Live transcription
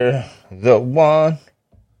The one.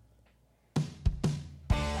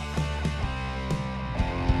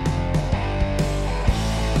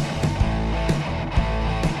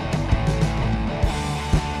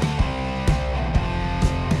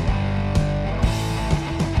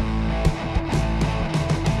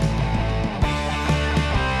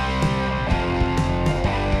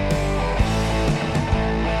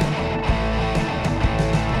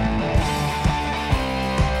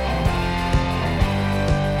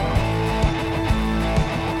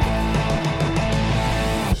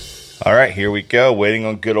 All right, here we go. Waiting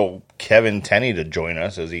on good old Kevin Tenney to join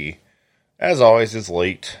us as he, as always, is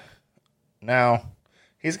late. Now,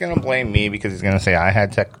 he's going to blame me because he's going to say I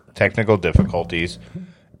had technical difficulties,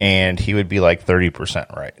 and he would be like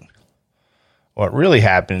 30% right. What really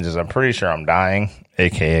happens is I'm pretty sure I'm dying,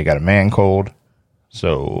 a.k.a. I got a man cold,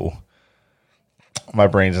 so my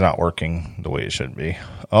brain's not working the way it should be.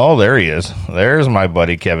 Oh, there he is. There's my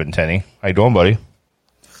buddy Kevin Tenney. How you doing, buddy?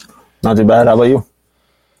 Not too bad. How about you?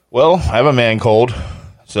 Well, I have a man cold,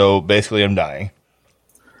 so basically I'm dying.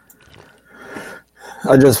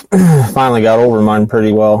 I just finally got over mine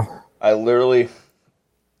pretty well. I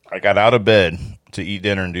got out of bed to eat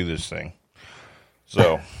dinner and do this thing.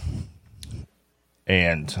 So,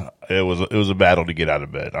 and it was a battle to get out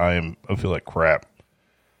of bed. I feel like crap.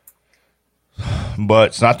 But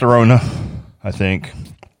it's not the Rona, I think.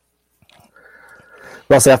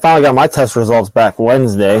 Well, see, I finally got my test results back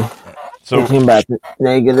Wednesday. So it came back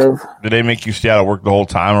negative. Did they make you stay out of work the whole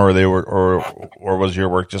time, or or was your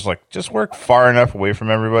work just work far enough away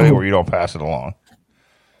from everybody where you don't pass it along?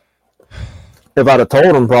 If I'd have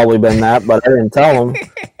told them, probably been that, but I didn't tell them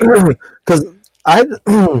because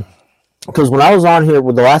when I was on here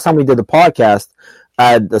with the last time we did the podcast,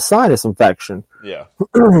 I had the sinus infection. Yeah,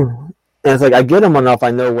 and it's like I get them enough,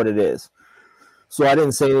 I know what it is. So I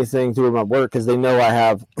didn't say anything to them at work because they know I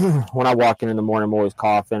have, when I walk in the morning, I'm always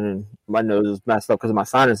coughing and my nose is messed up because my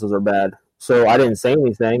sinuses are bad. So I didn't say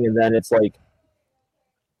anything. And then it's like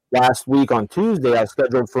last week on Tuesday, I was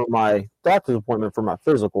scheduled for my doctor's appointment for my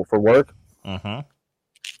physical for work. Uh-huh.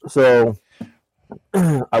 So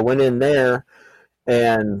I went in there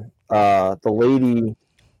and the lady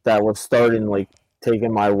that was starting like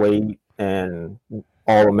taking my weight and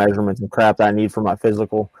all the measurements and crap that I need for my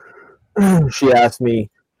physical, she asked me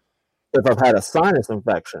if I've had a sinus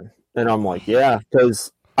infection. And I'm like, yeah,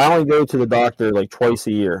 because I only go to the doctor like twice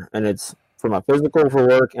a year. And it's for my physical for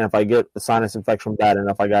work. And if I get the sinus infection bad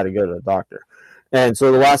enough, I got to go to the doctor. And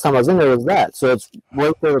so the last time I was in there was that. So it's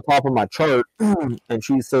right there at the top of my chart. And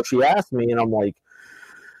she asked me, and I'm like,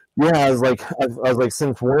 yeah, I was like,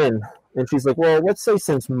 since when? And she's like, well, let's say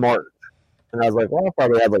since March. And I was like, well, I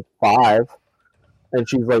probably had like 5. And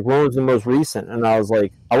she's like, when was the most recent? And I was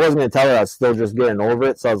like, I wasn't going to tell her I was still just getting over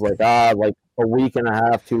it. So I was like, like a week and a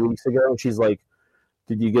half, 2 weeks ago. And she's like,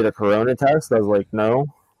 did you get a corona test? I was like, no.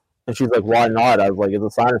 And she's like, why not? I was like, it's a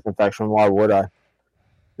sinus infection. Why would I?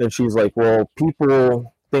 And she's like, well,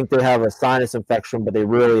 people think they have a sinus infection, but they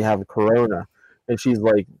really have a corona. And she's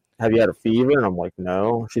like, have you had a fever? And I'm like,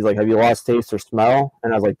 no. She's like, have you lost taste or smell?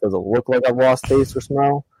 And I was like, does it look like I've lost taste or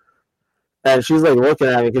smell? And she's like looking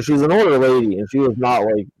at me because she's an older lady and she was not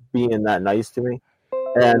like being that nice to me.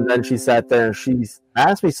 And then she sat there and she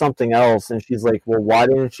asked me something else. And she's like, well, why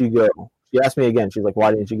didn't you go? She asked me again. She's like, why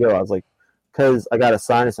didn't you go? I was like, because I got a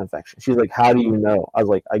sinus infection. She's like, how do you know? I was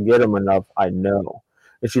like, I get them enough. I know.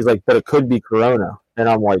 And she's like, but it could be corona. And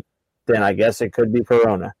I'm like, then I guess it could be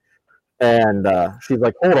corona. And she's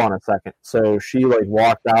like, hold on a second. So she like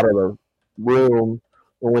walked out of the room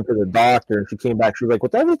and went to the doctor, and she came back. She's like,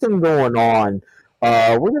 with everything going on,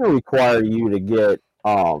 we're going to require you to get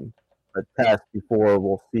a test before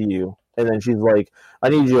we'll see you. And then she's like, I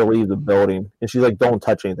need you to leave the building. And she's like, don't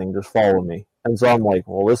touch anything. Just follow me. And so I'm like,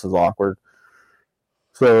 well, this is awkward.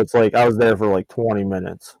 So it's like I was there for like 20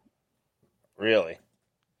 minutes. Really?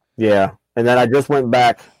 Yeah. And then I just went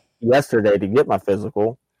back yesterday to get my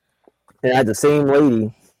physical, and I had the same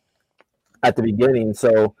lady at the beginning.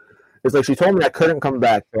 So it's like she told me I couldn't come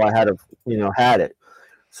back till I had it.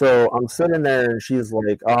 So I'm sitting there, and she's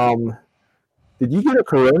like, did you get a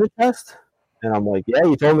corona test? And I'm like, yeah,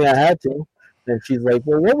 you told me I had to. And she's like,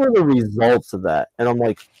 well, what were the results of that? And I'm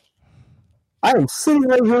like, I am sitting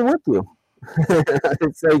right here with you.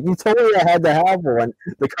 It's like, you told me I had to have one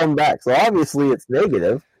to come back. So obviously it's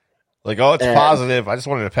negative. Like, oh, it's positive. I just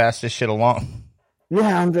wanted to pass this shit along.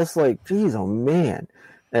 Yeah, I'm just like, geez, oh man.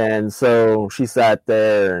 And so she sat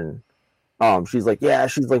there, and she's like, yeah,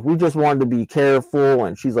 she's like, we just wanted to be careful.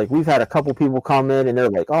 And she's like, we've had a couple people come in and they're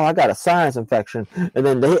like, oh, I got a sinus infection. And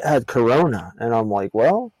then they had corona. And I'm like,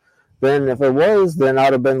 well, Then if it was, then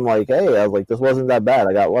I'd have been like, hey, I was like, this wasn't that bad.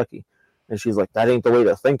 I got lucky. And she's like, that ain't the way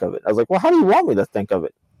to think of it. I was like, well, how do you want me to think of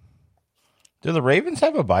it? Do the Ravens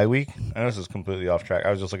have a bye week? I know this is completely off track.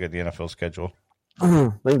 I was just looking at the NFL schedule.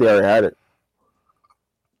 I think they already had it.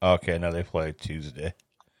 Okay, no, they play Tuesday.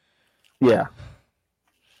 Yeah.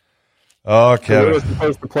 Okay. They were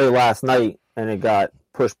supposed to play last night, and it got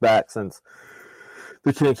pushed back since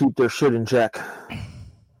they can't keep their shit in check.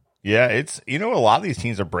 Yeah, it's, a lot of these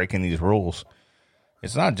teams are breaking these rules.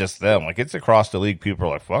 It's not just them. Like, it's across the league. People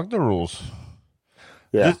are like, fuck the rules.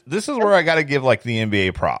 Yeah. This is where I got to give, like, the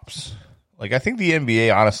NBA props. Like, I think the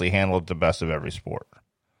NBA honestly handled the best of every sport.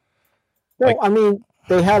 Well, I mean,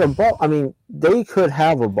 they had a bubble. I mean, they could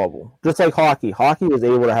have a bubble. Just like hockey. Hockey was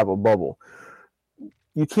able to have a bubble.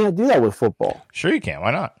 You can't do that with football. Sure you can.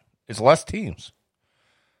 Why not? It's less teams.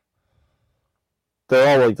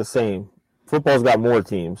 They're all like the same. Football's got more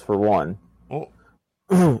teams, for one. Well,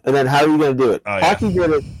 and then how are you going to do it? Oh, Hockey did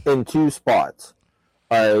it in 2 spots.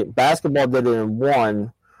 Basketball did it in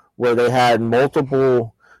 1 where they had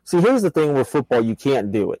multiple. See, here's the thing with football. You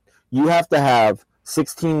can't do it. You have to have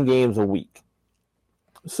 16 games a week.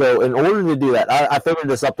 So in order to do that, I figured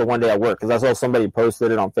this up the one day at work because I saw somebody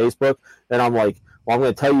posted it on Facebook, and I'm like, well, I'm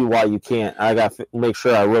going to tell you why you can't. I got to make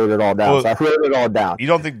sure I wrote it all down. Well, so I wrote it all down. You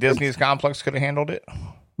don't think Disney's complex could have handled it?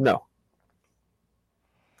 No.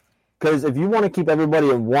 Because if you want to keep everybody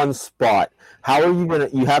in one spot, how are you going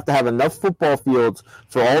to – you have to have enough football fields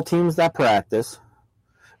for all teams that practice.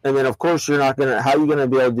 And then, of course, you're not going to – how are you going to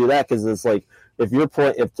be able to do that? Because it's like if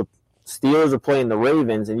the Steelers are playing the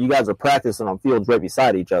Ravens and you guys are practicing on fields right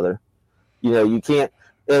beside each other, you can't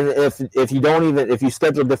 – and if you don't even – if you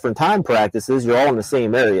schedule different time practices, you're all in the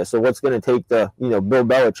same area. So what's going to take the, Bill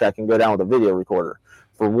Belichick and go down with a video recorder,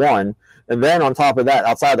 for one. And then on top of that,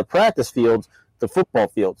 outside the practice fields, the football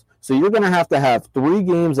fields. So you're going to have 3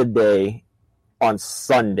 games a day on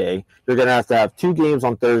Sunday. You're going to have 2 games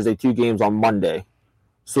on Thursday, 2 games on Monday,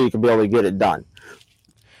 so you can be able to get it done.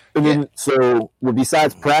 And then, so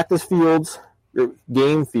besides practice fields,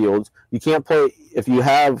 game fields, you can't play. If you'd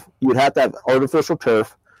have to have artificial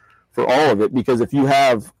turf for all of it, because if you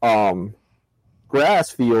have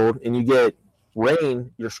grass field and you get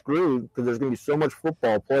rain, you're screwed because there's going to be so much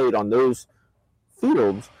football played on those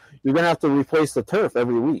fields. You're going to have to replace the turf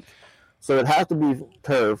every week. So it has to be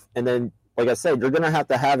turf. And then, like I said, you're going to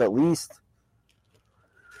have at least...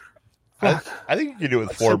 I think you can do it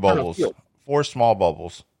with 4 bubbles. 4 small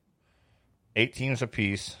bubbles. 8 teams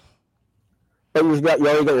apiece. But you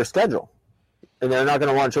already got your schedule. And they're not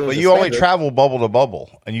going to want to change But the you schedule. only travel bubble to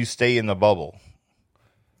bubble, and you stay in the bubble.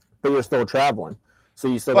 But you're still traveling. So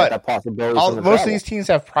you still got that possibility. Most of these teams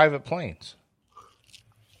have private planes.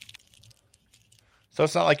 So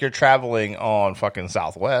it's not like you're traveling on fucking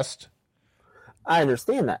Southwest. I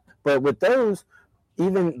understand that. But with those,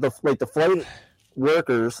 even the flight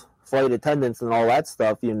workers, flight attendants and all that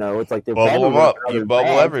stuff, it's like they're bubble them up. You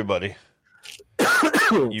bubble everybody.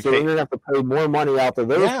 So you're going to have to pay more money out to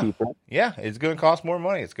those people. Yeah, it's going to cost more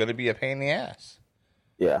money. It's going to be a pain in the ass.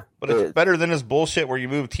 Yeah. But it's better than this bullshit where you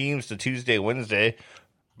move teams to Tuesday, Wednesday,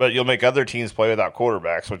 but you'll make other teams play without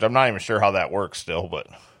quarterbacks, which I'm not even sure how that works still. But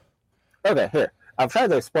okay, here. I've tried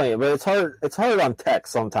to explain it, but it's hard. It's hard on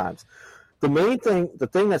text sometimes. The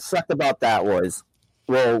thing that sucked about that was,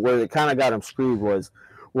 where it kind of got them screwed was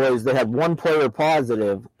they had 1 player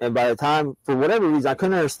positive, and by the time, for whatever reason, I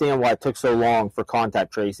couldn't understand why it took so long for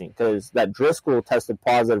contact tracing, because that Driscoll tested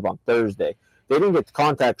positive on Thursday. They didn't get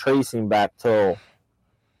contact tracing back till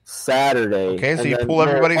Saturday. Okay, so you pull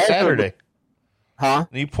everybody Saturday. Huh?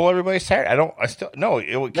 You pull everybody Saturday.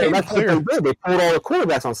 It came clear. They did. They pulled all the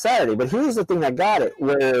quarterbacks on Saturday. But here's the thing that got it,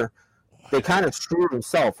 where they kind of screwed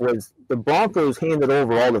themselves, was the Broncos handed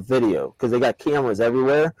over all the video because they got cameras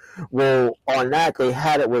everywhere. Well, on that, they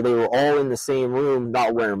had it where they were all in the same room,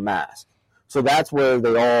 not wearing masks. So that's where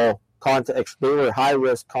they were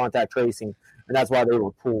high-risk contact tracing, and that's why they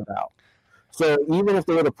were pulled out. So even if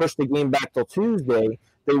they would have pushed the game back till Tuesday,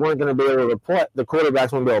 they weren't going to be able to play. The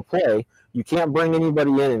quarterbacks wouldn't be able to play. You can't bring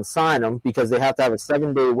anybody in and sign them because they have to have a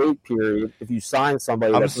 7-day wait period if you sign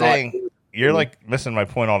somebody. I'm saying you're like missing my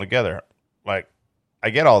point altogether. Like,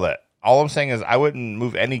 I get all that. All I'm saying is I wouldn't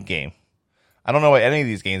move any game. I don't know why any of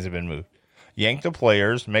these games have been moved. Yank the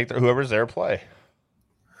players, make whoever's there play.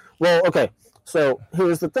 Well, okay. So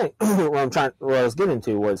here's the thing. What I was getting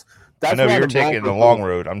to was I know you're taking the long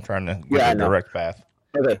road. I'm trying to get the direct path.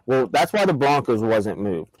 Okay. Well, that's why the Broncos wasn't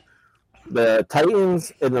moved. The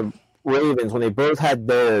Titans and the Ravens, when they both had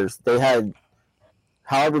theirs, they had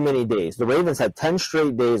however many days. The Ravens had 10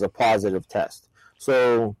 straight days of positive test.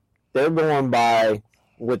 So they're going by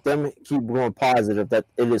with them keep going positive, that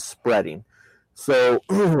it is spreading. So,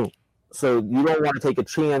 so you don't want to take a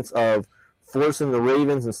chance of forcing the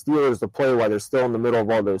Ravens and Steelers to play while they're still in the middle of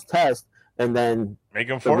all those tests, and then make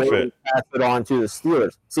them forfeit. Pass it on to the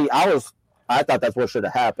Steelers. See, I thought that's what should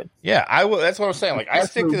have happened. Yeah, that's what I'm saying. Like, I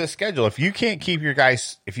stick to the schedule. If you can't keep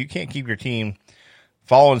your team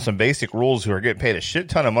following some basic rules, who are getting paid a shit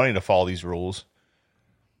ton of money to follow these rules,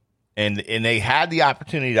 and they had the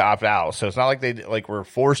opportunity to opt out, so it's not like they were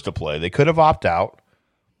forced to play. They could have opted out.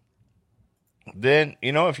 Then,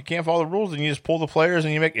 if you can't follow the rules, then you just pull the players,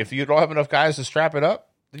 and if you don't have enough guys to strap it up,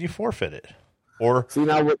 then you forfeit it. Or see,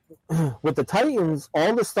 now with the Titans,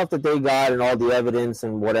 all the stuff that they got and all the evidence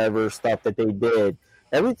and whatever stuff that they did,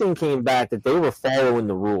 everything came back that they were following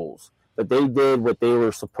the rules, that they did what they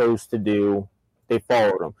were supposed to do. They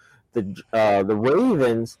followed them. The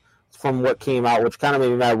Ravens, from what came out, which kind of made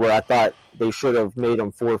me mad, where I thought they should have made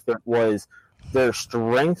them forfeit, was their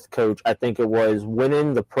strength coach, I think it was, went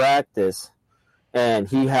in the practice and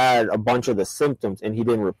he had a bunch of the symptoms and he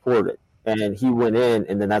didn't report it. And he went in,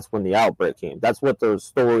 and then that's when the outbreak came. That's what the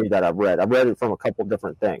story that I've read. I've read it from a couple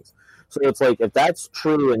different things. So it's like, if that's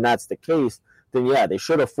true and that's the case, then yeah, they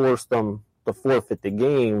should have forced them to forfeit the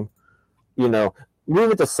game.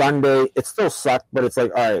 Move it to Sunday. It still sucked, but it's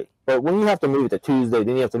like, all right. But when you have to move it to Tuesday,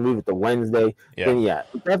 then you have to move it to Wednesday. Yeah. Then yeah,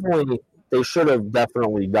 they should have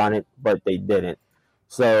definitely done it, but they didn't.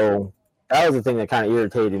 So that was the thing that kind of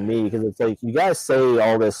irritated me, because it's like, you guys say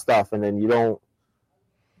all this stuff and then you don't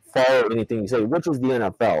follow anything you say, which is the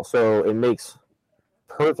NFL. So it makes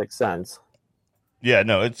perfect sense. Yeah,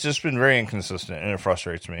 no, it's just been very inconsistent, and it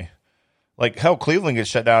frustrates me. Like, hell, Cleveland gets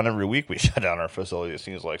shut down every week. We shut down our facility. It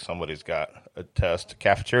seems like somebody's got a test.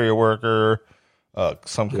 Cafeteria worker,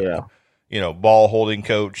 ball holding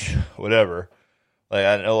coach, whatever. Like,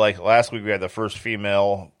 I know, like, last week we had the first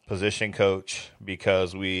female position coach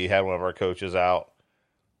because we had one of our coaches out,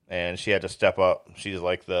 and she had to step up. She's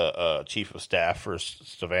like the chief of staff for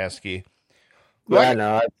Stefanski. Yeah, I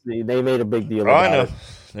know. They made a big deal about I know. it.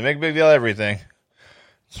 They make a big deal of everything.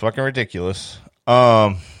 It's fucking ridiculous.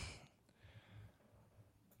 I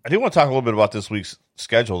do want to talk a little bit about this week's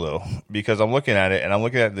schedule, though, because I'm looking at it, and I'm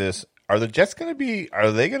looking at this. Are the Jets going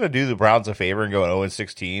to do the Browns a favor and go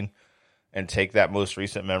 0-16 and take that most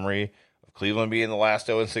recent memory of Cleveland being the last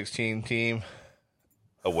 0-16 team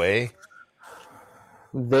away?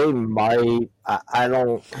 They might. I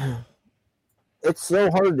don't. It's so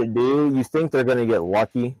hard to do. You think they're going to get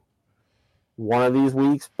lucky one of these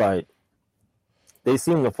weeks, but they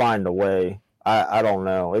seem to find a way. I don't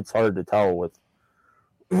know. It's hard to tell with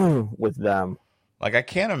them. Like, I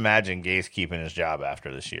can't imagine Gase keeping his job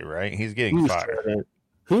after this year, right? He's getting fired.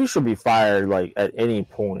 He should be fired, like, at any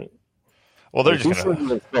point. Well, they're just going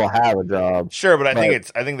to still have a job. Sure, but I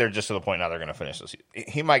think they're just to the point now they're going to finish this.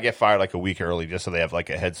 He might get fired like a week early just so they have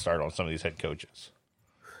like a head start on some of these head coaches.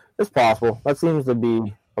 It's possible. That seems to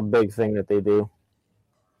be a big thing that they do.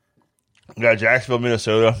 Yeah, Jacksonville,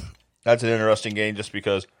 Minnesota. That's an interesting game just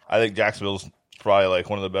because I think Jacksonville's probably like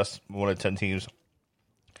one of the best 1 of 10 teams.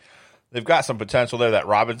 They've got some potential there. That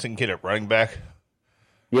Robinson kid at running back.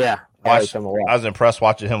 Yeah, I was impressed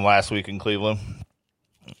watching him last week in Cleveland.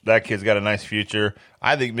 That kid's got a nice future.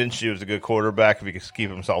 I think Minshew is a good quarterback if he can keep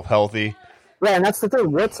himself healthy. Yeah, and that's the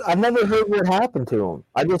thing. I've never heard what happened to him.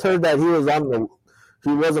 I just heard that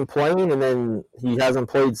he wasn't playing, and then he hasn't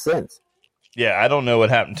played since. Yeah, I don't know what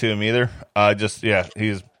happened to him either. I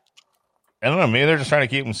don't know. Maybe they're just trying to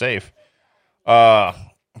keep him safe. But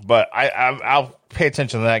I'll pay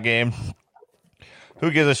attention to that game.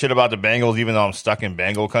 Who gives a shit about the Bengals, even though I'm stuck in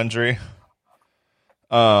Bengal country?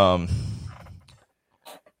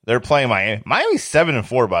 They're playing Miami. Miami's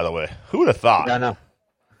 7-4, by the way. Who would have thought? I know.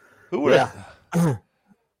 Who would have? Yeah.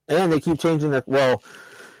 And they keep changing it. Well,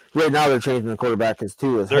 right now they're changing the quarterback because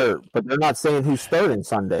Tua is hurt, but they're not saying who's starting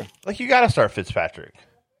Sunday. Like, you got to start Fitzpatrick.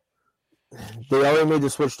 They already made the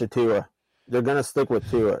switch to Tua. They're going to stick with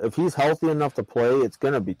Tua. If he's healthy enough to play, it's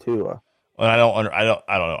going to be Tua. Well, I don't know.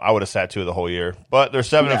 I would have sat Tua the whole year, but they're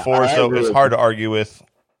 7-4, so it's hard to argue with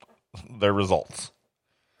their results.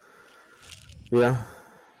 Yeah.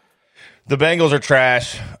 The Bengals are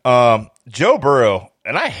trash. Joe Burrow,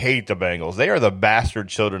 and I hate the Bengals. They are the bastard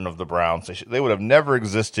children of the Browns. They would have never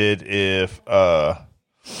existed if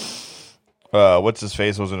what's his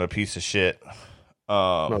face wasn't a piece of shit.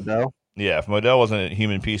 Modell? Yeah, if Modell wasn't a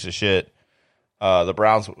human piece of shit, the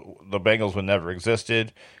Bengals would never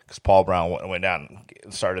existed because Paul Brown went down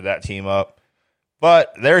and started that team up.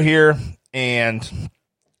 But they're here, and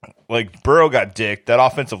like Burrow got dicked. That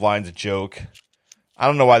offensive line's a joke. I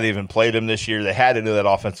don't know why they even played him this year. They had to know that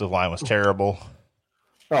offensive line was terrible.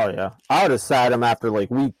 Oh yeah, I would have sat him after like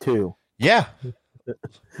week 2. Yeah.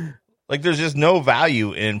 Like there's just no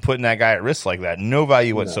value in putting that guy at risk like that. No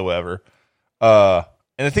value whatsoever. And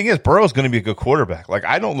the thing is, Burrow's going to be a good quarterback. Like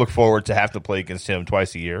I don't look forward to have to play against him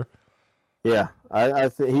twice a year. Yeah, I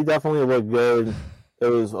he definitely looked good.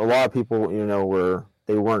 There was a lot of people,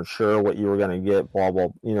 they weren't sure what you were going to get, blah blah,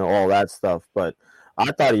 all that stuff. But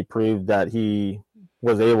I thought he proved that he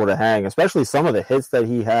was able to hang, especially some of the hits that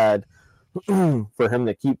he had for him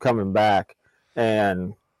to keep coming back,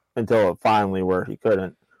 and until it finally where he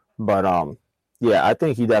couldn't. But yeah, I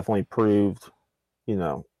think he definitely proved,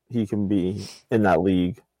 he can be in that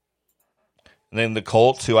league. And then the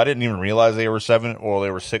Colts, who I didn't even realize they were 7, or they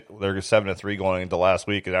were 6. They were 7-3 going into last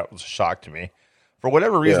week, and that was a shock to me. For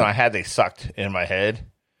whatever reason, I had they sucked in my head.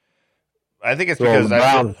 I think it's because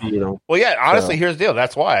well, yeah. Honestly, here's the deal.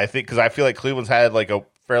 That's why I think because I feel like Cleveland's had like a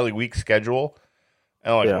fairly weak schedule,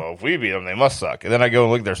 and I'm like, well, if we beat them, they must suck. And then I go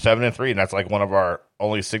and look, they're 7-3, and that's like one of our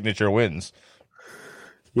only signature wins.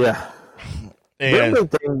 Yeah. And the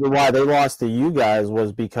thing why they lost to you guys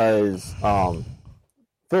was because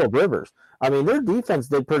Phillip Rivers. I mean, their defense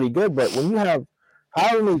did pretty good, but when you have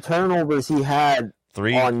how many turnovers he had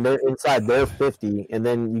 3 on inside their 50, and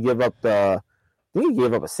then you give up I think he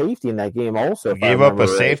gave up a safety in that game also. He gave up a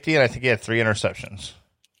safety, and I think he had 3 interceptions.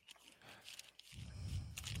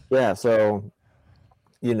 Yeah, so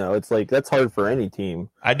it's like that's hard for any team.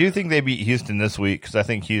 I do think they beat Houston this week because I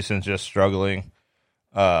think Houston's just struggling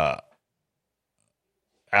after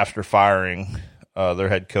firing their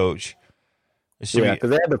head coach. Yeah, because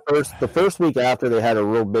they had the first week after they had a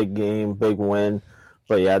real big game, big win.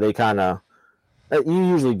 But yeah, they kind of you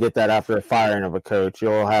usually get that after a firing of a coach.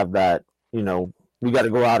 You'll have that, we got to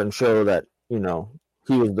go out and show that he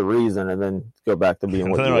was the reason, and then go back to being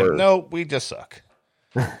what you were. No, we just suck.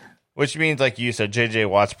 Which means, like you said, J.J.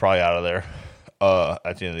 Watt's probably out of there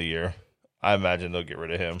at the end of the year. I imagine they'll get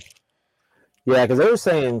rid of him. Yeah, because they were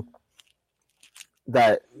saying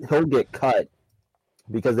that he'll get cut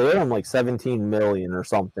because they owe him like $17 million or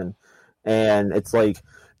something, and it's like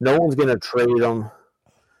no one's going to trade him.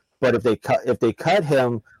 But if they cut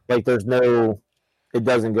him, like there's no, it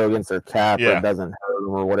doesn't go against their cap, or it doesn't hurt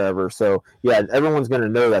them or whatever. So yeah, everyone's going to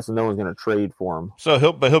know that, so no one's going to trade for him. So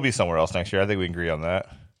he'll be somewhere else next year. I think we can agree on that.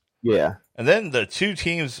 Yeah. And then the two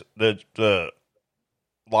teams, the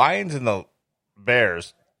Lions and the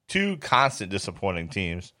Bears, two constant disappointing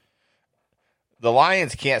teams. The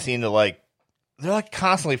Lions can't seem to they're like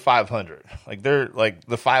constantly 500. Like they're like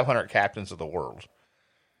the 500 captains of the world.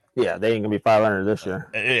 Yeah, they ain't gonna be 500 this year.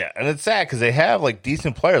 Yeah, and it's sad because they have like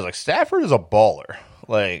decent players. Like Stafford is a baller.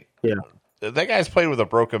 Like, yeah, that guy's played with a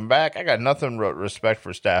broken back. I got nothing but respect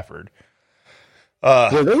for Stafford.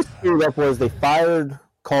 What they screwed up was they fired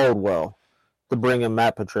Caldwell to bring in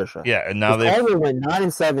Matt Patricia. Yeah, and now Caldwell went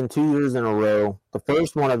 9-7 2 years in a row. The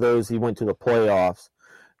first one of those, he went to the playoffs,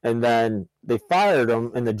 and then they fired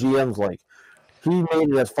him, and the GM's like, he made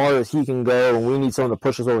it as far as he can go, and we need someone to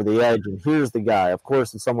push us over the edge, and here's the guy. Of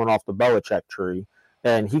course, it's someone off the Belichick tree,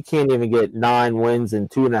 and he can't even get 9 wins in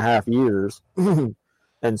 2.5 years.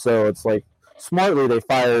 And so it's like, smartly, they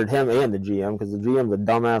fired him and the GM, because the GM's a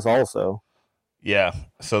dumbass also. Yeah,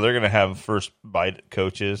 so they're going to have first bite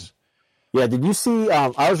coaches. Yeah, did you see, I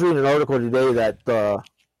was reading an article today that the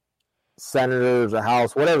senators, the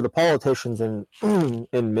House, whatever, the politicians in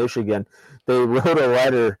in Michigan, they wrote a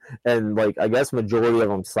letter, and like I guess majority of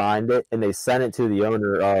them signed it, and they sent it to the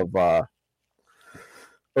owner of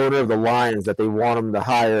the Lions that they want him to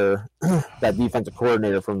hire that defensive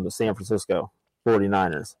coordinator from the San Francisco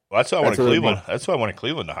 49ers. Well, that's what I want Cleveland. That's what I wanted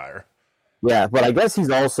Cleveland to hire. Yeah, but I guess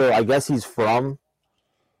he's from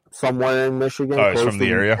somewhere in Michigan. Oh, he's from the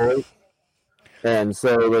area. Detroit. And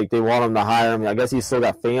so, like, they want him to hire him. I guess he's still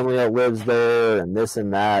got family that lives there and this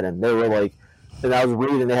and that. And they were like, and I was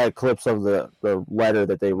reading, they had clips of the letter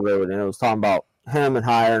that they wrote, and it was talking about him and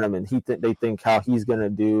hiring him, and they think how he's going to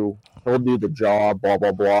do, he'll do the job, blah,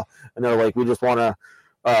 blah, blah. And they're like, we just want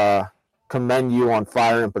to commend you on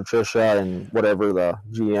firing Patricia and whatever the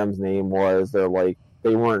GM's name was. They're like,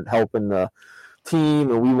 they weren't helping the team,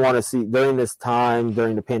 and we want to see, during this time,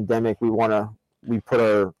 during the pandemic, we put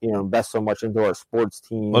our, invest so much into our sports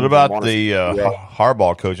team. What about the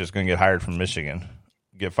Harbaugh coach that's going to get fired from Michigan?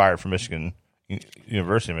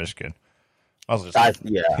 University of Michigan.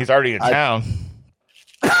 He's already in town.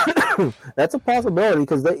 That's a possibility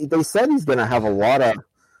because they said he's going to have a lot of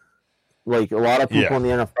people in the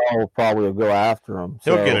NFL will probably go after him.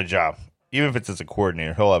 So. He'll get a job. Even if it's as a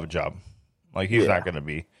coordinator, he'll have a job. Like, he's not going to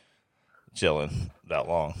be chilling that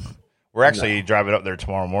long. We're actually driving up there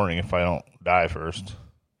tomorrow morning if I don't die first.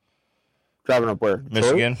 Driving up where?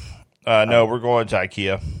 Michigan. No, we're going to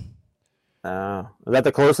IKEA. Is that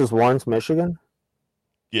the closest one to Michigan?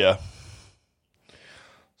 Yeah.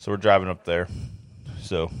 So we're driving up there.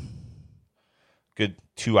 So good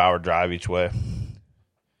 2-hour drive each way.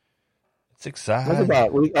 It's exciting.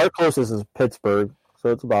 Our closest is Pittsburgh, so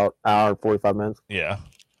it's about an hour and 45 minutes. Yeah.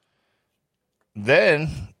 Then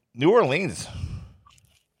New Orleans.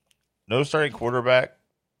 No starting quarterback.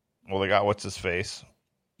 Well, they got what's his face.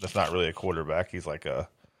 That's not really a quarterback. He's like a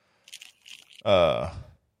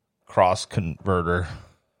cross converter.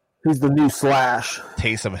 He's the new Slash.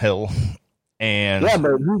 Taysom Hill. And yeah,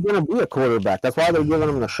 but he's going to be a quarterback. That's why they're giving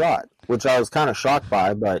him the shot, which I was kind of shocked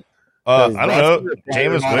by. But I don't know.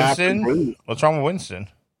 Jameis Winston? What's wrong with Winston?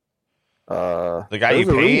 The guy you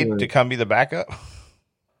paid to come be the backup?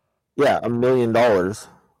 Yeah, $1 million.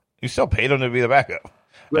 You still paid him to be the backup.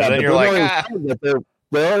 Yeah, and then you're like,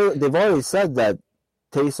 they've already said that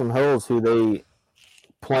Taysom Hill's who they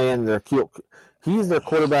plan their he's their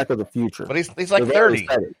quarterback of the future. But he's like 30.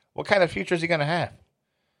 What kind of future is he going to have?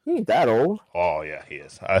 He ain't that old. Oh, yeah, he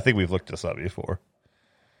is. I think we've looked this up before.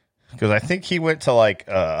 Because I think he went to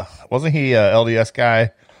wasn't he a LDS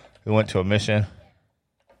guy who went to a mission?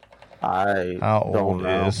 How old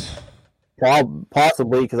is?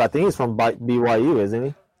 Possibly, because I think he's from BYU, isn't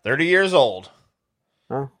he? 30 years old.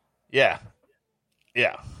 Huh? Yeah.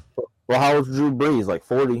 Yeah. Well, how old's Drew Brees? Like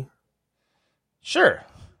 40? Sure.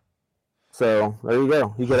 So, there you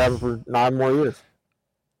go. He could have him for 9 more years.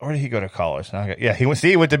 Where did he go to college? Yeah, he went to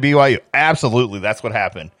BYU. Absolutely, that's what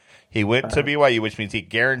happened. He went to BYU, which means he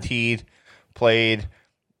guaranteed played.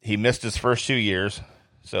 He missed his first 2 years,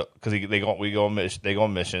 so because they go on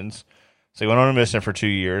missions. So he went on a mission for 2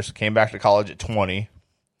 years. Came back to college at 20.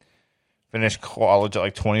 Finished college at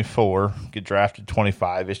like 24. Get drafted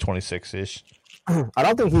 25-ish, 26-ish. I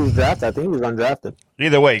don't think he was drafted. I think he was undrafted.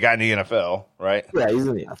 Either way, he got in the NFL, right? Yeah, he's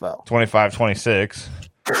in the NFL. 25, 26.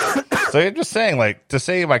 So you're just saying, like, to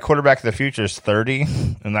say my quarterback of the future is 30,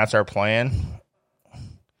 and that's our plan.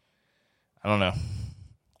 I don't know.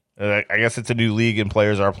 I guess it's a new league, and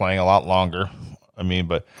players are playing a lot longer. I mean,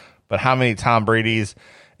 but how many Tom Brady's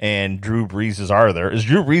and Drew Breeses are there? Is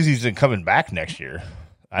Drew Brees even coming back next year?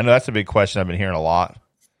 I know that's a big question I've been hearing a lot.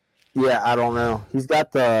 Yeah, I don't know. He's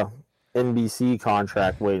got the NBC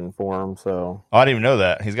contract waiting for him, so. Oh, I didn't even know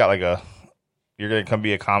that. He's got like you're going to come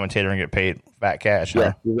be a commentator and get paid fat cash.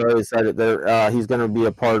 Yeah, huh? he's already said it. There, he's going to be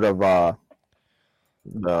a part of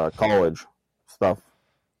the college stuff.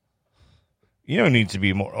 You know, needs to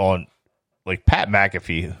be more on like Pat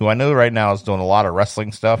McAfee, who I know right now is doing a lot of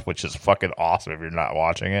wrestling stuff, which is fucking awesome. If you're not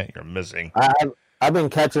watching it, you're missing. I've been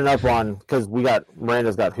catching up on because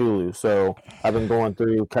Miranda's got Hulu, so I've been going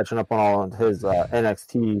through catching up on all of his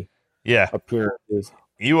NXT appearances.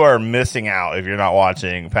 You are missing out if you're not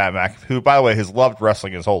watching Pat McAfee, who, by the way, has loved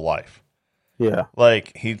wrestling his whole life. Yeah,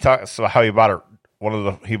 like he talks about how he bought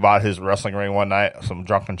he bought his wrestling ring one night, some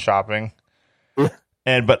drunken shopping.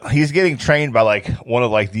 But he's getting trained by like one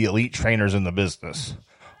of like the elite trainers in the business.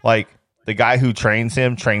 Like the guy who trains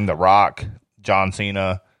him trained The Rock, John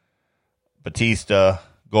Cena, Batista,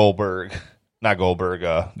 Goldberg, the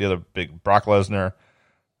other big Brock Lesnar.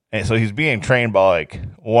 And so he's being trained by like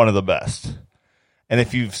one of the best. And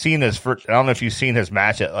if you've seen I don't know if you've seen his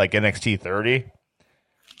match at like NXT 30,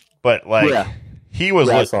 but like he was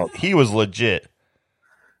legit.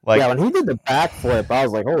 Like when he did the backflip, I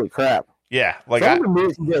was like, holy crap. Yeah, like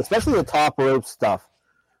especially the top rope stuff.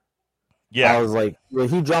 Yeah, I was like, when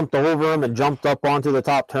he jumped over him and jumped up onto the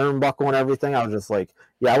top turnbuckle and everything, I was just like,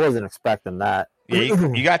 yeah, I wasn't expecting that. Yeah,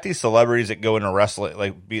 you got these celebrities that go into wrestling,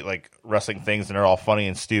 like wrestling things, and they're all funny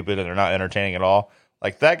and stupid, and they're not entertaining at all.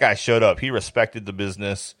 Like that guy showed up, he respected the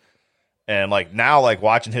business, and like now, like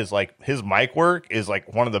watching his mic work is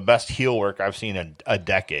like one of the best heel work I've seen in a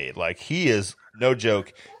decade. Like he is no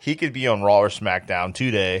joke. He could be on Raw or SmackDown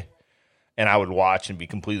today. And I would watch and be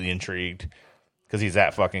completely intrigued because he's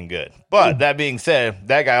that fucking good. But that being said,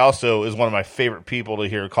 that guy also is one of my favorite people to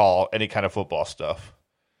hear call any kind of football stuff.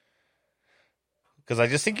 Because I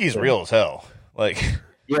just think he's real as hell. Like,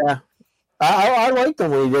 yeah, I liked him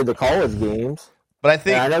when he did the college games. But I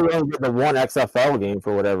think I never really did the one XFL game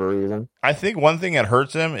for whatever reason. I think one thing that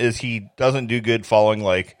hurts him is he doesn't do good following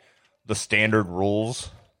like the standard rules.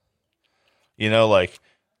 You know, like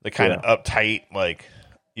the kind of uptight like.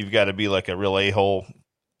 You've got to be like a real a-hole,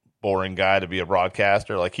 boring guy to be a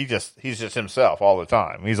broadcaster. Like he's just himself all the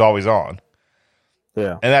time. He's always on.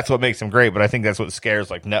 Yeah. And that's what makes him great, but I think that's what scares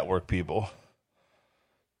like network people.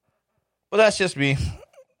 But that's just me.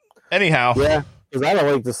 Anyhow. Yeah, because I don't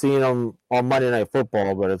like to see him on Monday Night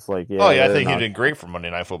Football, but it's like, I think he'd been great for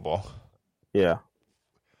Monday Night Football. Yeah.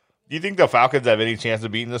 Do you think the Falcons have any chance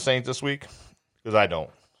of beating the Saints this week? Because I don't.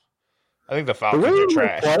 I think the Falcons are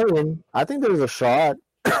trash. I think there's a shot.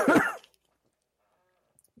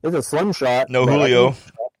 It's a slim shot. No Julio.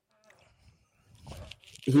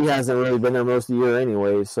 He hasn't really been there most of the year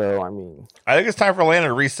anyway, so, I mean. I think it's time for Atlanta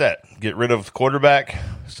to reset. Get rid of quarterback.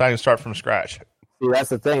 It's time to start from scratch. See,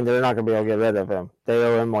 that's the thing. They're not going to be able to get rid of him. They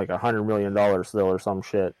owe him like $100 million still or some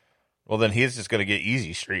shit. Well, then he's just going to get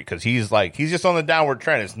easy street because he's just on the downward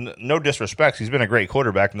trend. It's no disrespect. He's been a great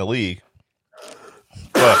quarterback in the league.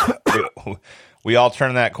 But we all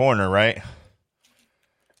turn that corner, right?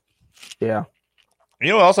 Yeah. You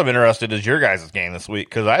know what else I'm interested is your guys' game this week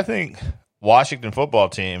because I think Washington football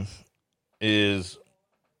team is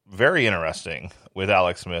very interesting with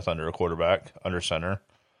Alex Smith under a quarterback, under center.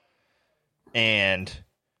 And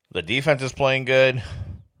the defense is playing good.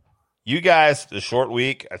 You guys, the short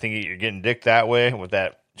week, I think you're getting dicked that way with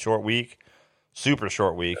that short week. Super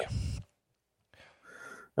short week.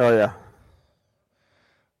 Oh, yeah.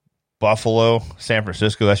 Buffalo, San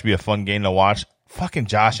Francisco, that should be a fun game to watch. Fucking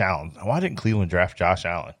Josh Allen. Why didn't Cleveland draft Josh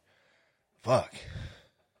Allen? Fuck.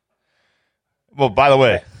 Well, by the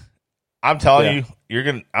way, I'm telling you, you're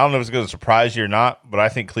gonna. I don't know if it's going to surprise you or not, but I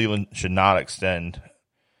think Cleveland should not extend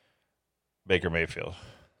Baker Mayfield.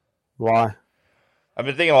 Why? I've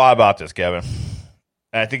been thinking a lot about this, Kevin.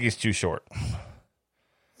 And I think he's too short.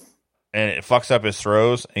 And it fucks up his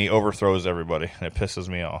throws, and he overthrows everybody, and it pisses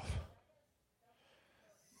me off.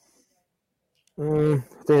 I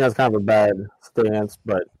think that's kind of a bad stance,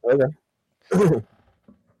 but okay.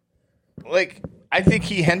 Like, I think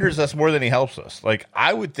he hinders us more than he helps us. Like,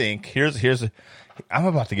 I would think, I'm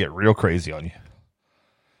about to get real crazy on you.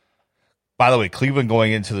 By the way, Cleveland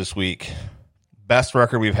going into this week, best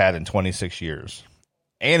record we've had in 26 years.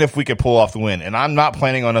 And if we could pull off the win, and I'm not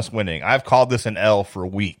planning on us winning. I've called this an L for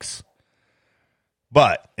weeks.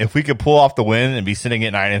 But if we could pull off the win and be sitting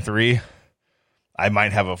at 9-3, I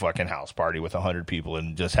might have a fucking house party with 100 people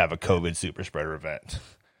and just have a COVID super spreader event.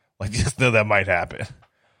 Like, just know that might happen.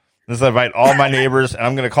 Just invite all my neighbors, and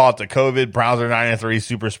I'm going to call it the COVID Browns are 9-3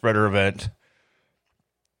 super spreader event.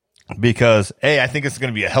 Because, A, I think it's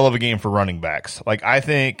going to be a hell of a game for running backs. Like, I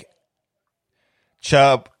think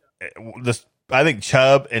Chubb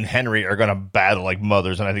and Henry are going to battle like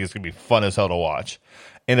mothers, and I think it's going to be fun as hell to watch.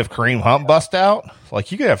 And if Kareem Hunt busts out,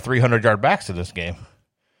 like, you could have 300-yard backs in this game.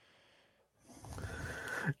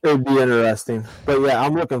 It would be interesting. But, yeah,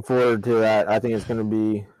 I'm looking forward to that. I think it's going to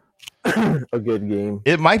be a good game.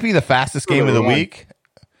 It might be the fastest game of the week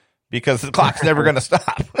because the clock's never going to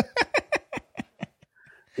stop.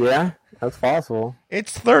 Yeah, that's possible.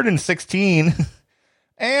 It's 3rd and 16,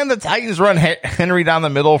 and the Titans run Henry down the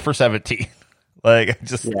middle for 17. Like,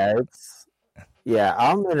 just I'm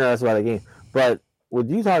interested by the game. But with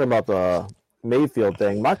you talking about the Mayfield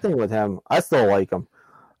thing, my thing with him, I still like him.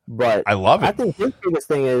 But I love it. I think his biggest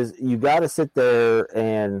thing is you got to sit there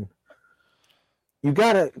and you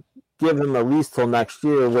got to give him at least till next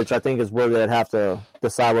year, which I think is where they'd have to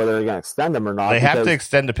decide whether they're going to extend him or not. They have to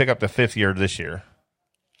extend to pick up the 5th year this year.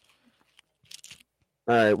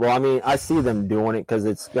 All right. Well, I mean, I see them doing it because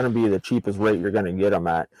it's going to be the cheapest rate you're going to get them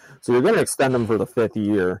at. So you're going to extend them for the 5th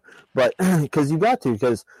year, but because you got to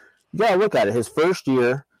look at it. His first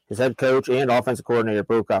year, his head coach and offensive coordinator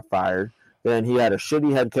both got fired. Then he had a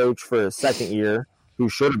shitty head coach for his second year who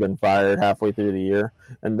should have been fired halfway through the year.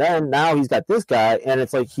 And then now he's got this guy, and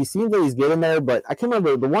it's like he seems like he's getting there, but I can't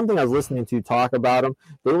remember. The one thing I was listening to talk about him,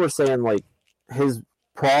 they were saying, like, his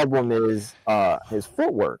problem is his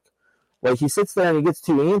footwork. Like, he sits there and he gets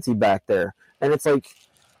too antsy back there. And it's like,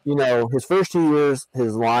 you know, his first 2 years,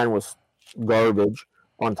 his line was garbage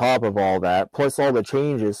on top of all that, plus all the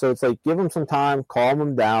changes. So it's like, give him some time, calm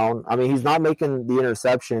him down. I mean, he's not making the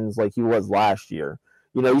interceptions like he was last year.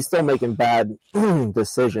 You know, he's still making bad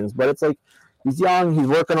decisions, but it's like, he's young, he's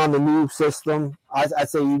working on the new system. I'd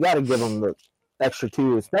say you got to give him the extra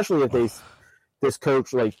 2, especially if this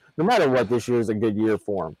coach, like, no matter what, this year is a good year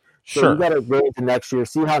for him. So Sure. you got to go into next year,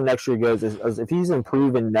 see how next year goes. If he's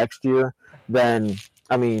improving next year, then,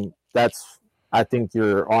 I mean, I think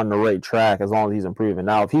you're on the right track as long as he's improving.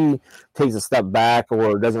 Now, if he takes a step back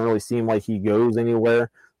or doesn't really seem like he goes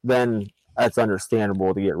anywhere, then that's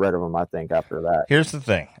understandable to get rid of him, I think, after that. Here's the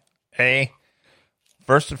thing.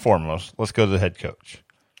 First and foremost, let's go to the head coach.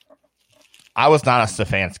 I was not a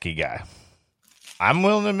Stefanski guy. I'm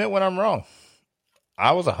willing to admit when I'm wrong.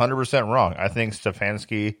 I was 100% wrong. I think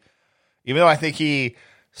Stefanski, even though I think he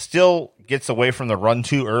still gets away from the run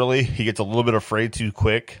too early, he gets a little bit afraid too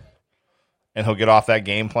quick, and he'll get off that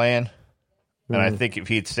game plan. Mm-hmm. And I think if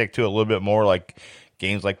he'd stick to it a little bit more, like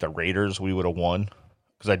games like the Raiders, we would have won.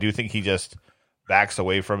 Because I do think he just backs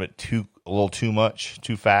away from it a little too much,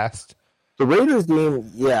 too fast. The Raiders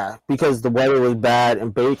game, yeah, because the weather was bad,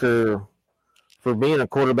 and Baker, for being a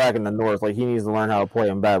quarterback in the North, like he needs to learn how to play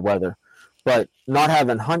in bad weather. But not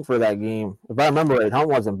having Hunt for that game, if I remember right, Hunt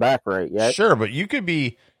wasn't back right yet. Sure, but you could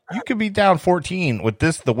be down 14 with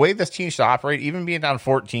this. The way this team should operate, even being down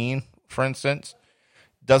 14, for instance,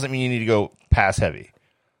 doesn't mean you need to go pass heavy.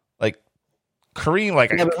 Like Kareem,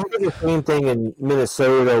 like yeah, but we did the same thing in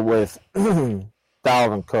Minnesota with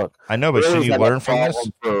Dalvin Cook. I know, but shouldn't you learn from this?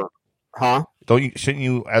 Shouldn't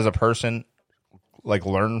you, as a person, like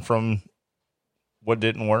learn from what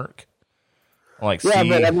didn't work? Like, yeah,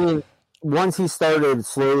 but I mean, once he started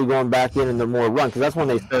slowly going back in and they're more run, because that's when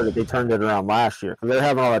they started. They turned it around last year because they were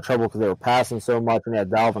having all that trouble because they were passing so much, and they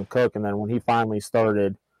had Dalvin Cook, and then when he finally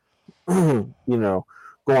started, going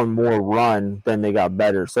more run, then they got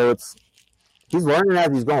better. So he's learning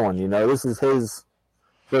as he's going. This is his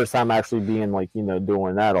first time actually being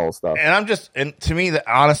doing that all stuff. And to me,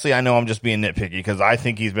 honestly, I know I'm just being nitpicky because I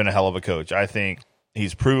think he's been a hell of a coach. I think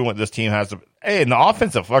he's proven what this team has to. Hey, in the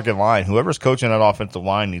offensive fucking line, whoever's coaching that offensive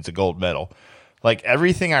line needs a gold medal. Like,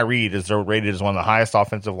 everything I read is they're rated as one of the highest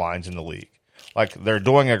offensive lines in the league. Like, they're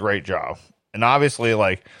doing a great job. And obviously,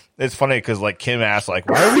 like, it's funny because, like, Kim asked, like,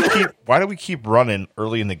 why do we keep running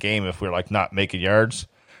early in the game if we're, like, not making yards?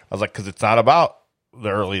 I was like, because it's not about the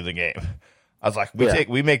early in the game. I was like,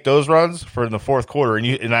 we make those runs for in the fourth quarter, and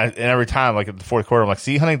every time, like, in the fourth quarter, I'm like,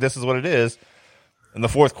 see, honey, this is what it is. In the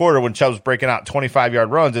fourth quarter, when Chubb's breaking out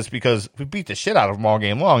 25-yard runs, it's because we beat the shit out of them all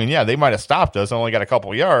game long. And, yeah, they might have stopped us and only got a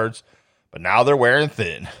couple of yards, but now they're wearing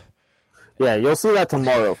thin. Yeah, you'll see that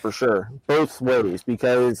tomorrow for sure, both ways,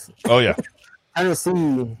 because oh yeah,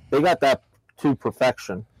 Tennessee, they got that to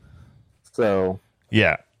perfection. So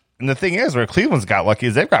yeah, and the thing is, where Cleveland's got lucky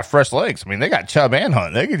is they've got fresh legs. I mean, they got Chubb and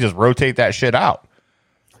Hunt. They can just rotate that shit out.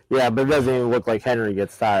 Yeah, but it doesn't even look like Henry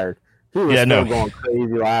gets tired. He was going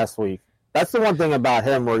crazy last week. That's the one thing about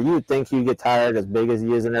him where you would think he'd get tired as big as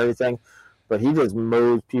he is and everything, but he just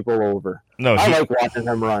mows people over. I like watching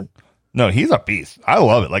him run. No, he's a beast. I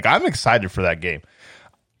love it. Like, I'm excited for that game.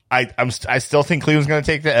 I still think Cleveland's going to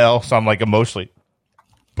take the L, so I'm like emotionally.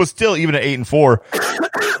 But still, even at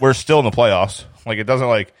 8-4, we're still in the playoffs. Like, it doesn't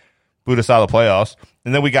like boot us out of the playoffs.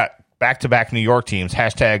 And then we got back-to-back New York teams.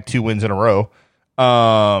 # 2 wins in a row.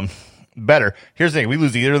 Better. Here's the thing: we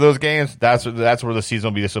lose either of those games, that's where the season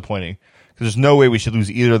will be disappointing. Because there's no way we should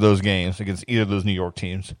lose either of those games against either of those New York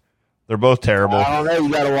teams. They're both terrible. I don't know.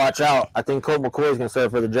 You got to watch out. I think Colt McCoy is going to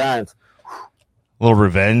start for the Giants. A little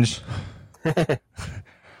revenge.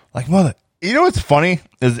 Like, mother. You know what's funny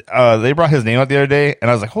is they brought his name out the other day, and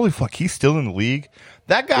I was like, holy fuck, he's still in the league?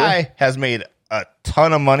 That guy has made a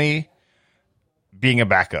ton of money being a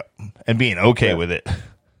backup and being okay with it.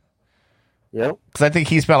 Yep. Because I think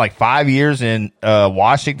he spent like 5 years in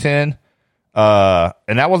Washington, and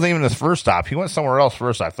that wasn't even his first stop. He went somewhere else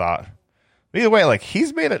first, I thought. But either way, like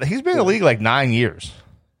he's been in the league like 9 years.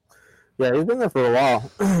 Yeah, he's been there for a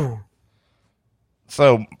while.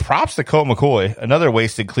 So props to Colt McCoy, another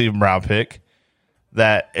wasted Cleveland Brown pick.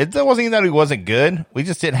 That it wasn't even that he wasn't good. We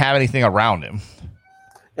just didn't have anything around him.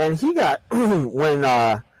 And he got when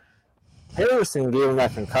Harrison gave him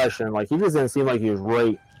that concussion, like he just didn't seem like he was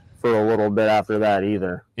right for a little bit after that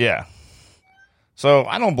either. Yeah. So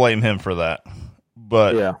I don't blame him for that.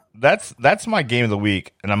 But yeah, that's my game of the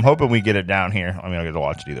week, and I'm hoping we get it down here. I mean, I get to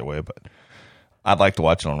watch it either way, but I'd like to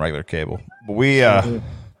watch it on regular cable. But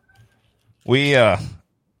we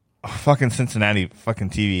fucking Cincinnati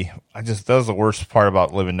fucking TV. That was the worst part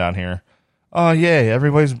about living down here. Oh yeah,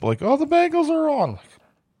 everybody's like, oh, the Bengals are on.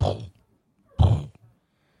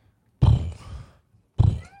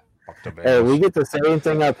 Hey, we get the same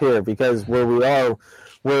thing up here because where we are,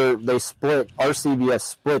 where they split, our CBS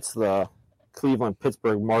splits the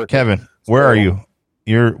Cleveland-Pittsburgh market. Kevin, where are you?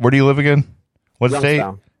 Where do you live again? What state?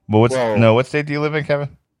 Well, what state do you live in,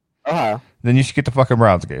 Kevin? Ohio. Then you should get the fucking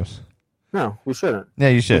Browns games. No, we shouldn't. Yeah,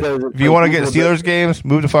 you should. If you want to get Steelers games,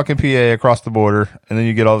 move to fucking PA across the border, and then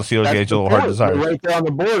you get all the Steelers games. A little hard to desire. We're right there on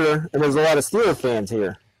the border, and there's a lot of Steelers fans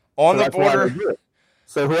here. On the border.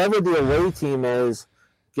 So whoever the away team is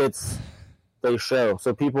gets they show.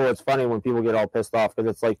 So people, it's funny when people get all pissed off because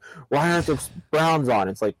it's like, why aren't the Browns on?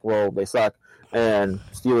 It's like, well, they suck, and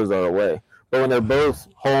Steelers are away. But when they're both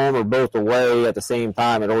home or both away at the same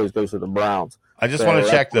time, it always goes to the Browns. I just want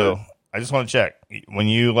to check though. I just want to check when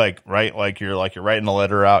you write you're writing a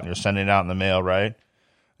letter out and you're sending it out in the mail, right?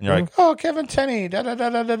 And you're like, oh, Kevin Tenney, /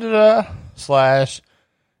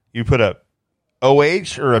 you put a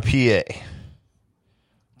OH or a PA.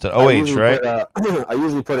 It's an OH, right? I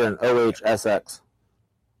usually put an OHSX.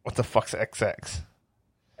 What the fuck's XX?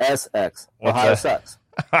 SX. What's Ohio that? sucks.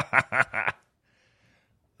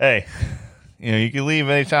 Hey, you can leave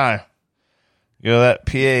anytime. Go to that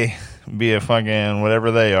PA, be a fucking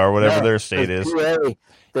whatever they are, whatever their state is. PA,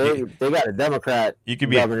 they got a Democrat You could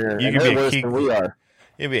be governor, you and could they're be a worse key, than we are.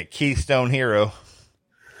 you'd be a Keystone hero.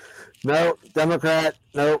 No, Democrat,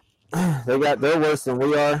 nope. They're worse than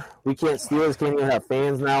we are. Steelers can't even have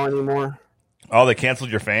fans now anymore. Oh, they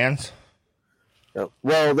canceled your fans? Yep.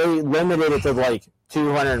 Well, they limited it to like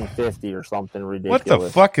 250 or something ridiculous. What the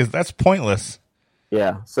fuck that's pointless.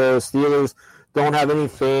 Yeah. So Steelers don't have any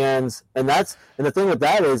fans, and the thing with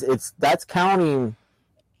that is that's counting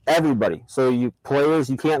everybody. So you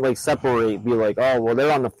can't like separate, be like, oh well,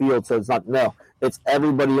 they're on the field, so it's not. No, it's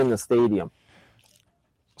everybody in the stadium.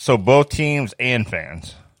 So both teams and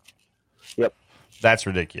fans. Yep. That's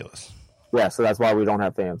ridiculous. Yeah, so that's why we don't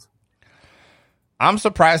have fans. I'm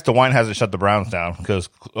surprised DeWine hasn't shut the Browns down because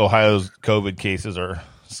Ohio's COVID cases are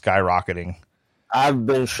skyrocketing. I've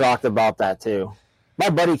been shocked about that too. My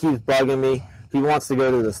buddy keeps bugging me. He wants to go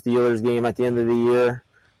to the Steelers game at the end of the year,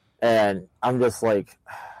 and I'm just like,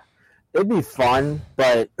 it'd be fun,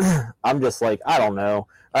 but I'm just like, I don't know.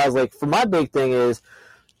 I was like, for my big thing is,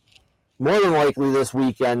 more than likely this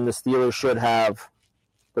weekend, the Steelers should have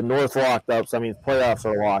the North locked up. So, I mean, playoffs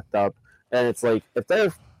are locked up. And it's like, if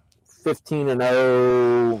they're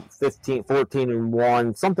 15-0,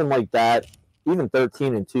 14-1, something like that, even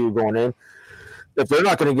 13-2 going in, if they're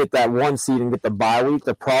not going to get that one seed and get the bye week,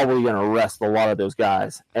 they're probably going to rest a lot of those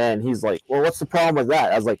guys. And he's like, well, what's the problem with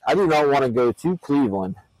that? I was like, I do not want to go to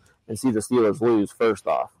Cleveland and see the Steelers lose, first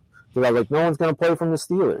off. Because I was like, no one's going to play from the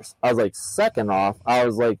Steelers. I was like, second off, I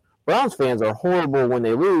was like, Browns fans are horrible when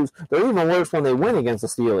they lose. They're even worse when they win against the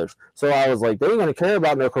Steelers. So I was like, they ain't going to care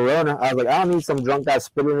about no corona. I was like, I don't need some drunk guy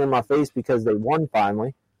spitting in my face because they won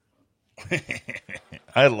finally.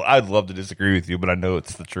 I'd love to disagree with you, but I know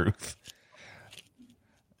it's the truth.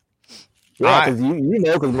 Yeah, because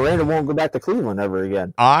because Miranda won't go back to Cleveland ever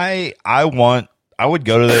again. I'd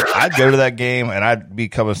go to that game and I'd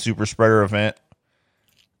become a super spreader event.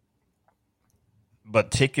 But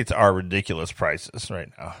tickets are ridiculous prices right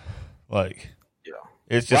now. Like, yeah,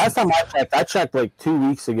 it's just last time I checked like 2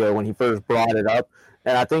 weeks ago when he first brought it up,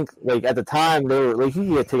 and I think like at the time they were like you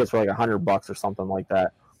could get tickets for like $100 or something like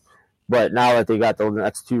that. But now that they got the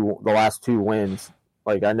last two wins,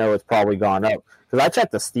 like I know it's probably gone up because I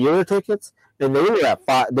checked the Steeler tickets and they were at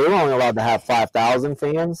they were only allowed to have 5,000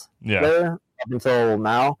 fans there up until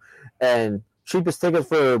now, and cheapest tickets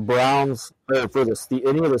for Browns or for any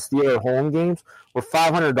of the Steeler home games were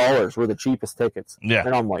 $500 were the cheapest tickets. Yeah,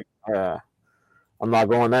 and I'm like, I'm not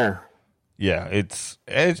going there. Yeah, it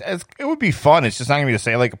would be fun. It's just not gonna be the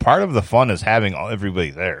same. Like part of the fun is having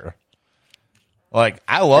everybody there. Like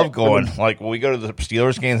I love going. Like when we go to the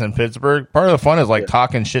Steelers games in Pittsburgh, part of the fun is like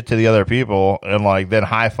talking shit to the other people and like then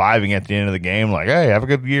high fiving at the end of the game. Like, hey, have a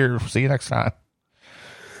good year. See you next time.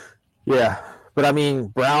 Yeah. But, I mean,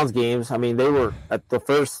 Browns games, I mean, they were at the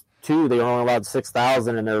first two, they were only allowed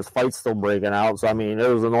 6,000, and there was fights still breaking out. So, I mean, it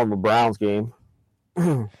was a normal Browns game.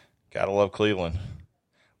 Gotta love Cleveland.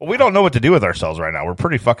 Well, we don't know what to do with ourselves right now. We're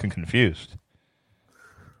pretty fucking confused.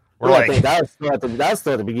 I think that was still at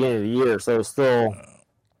the beginning of the year, so it's still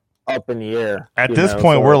up in the air. At this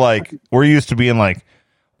point, we're used to being like,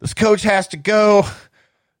 this coach has to go,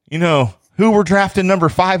 who we're drafting number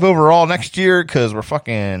 5 overall next year because we're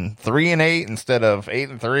fucking 3-8 instead of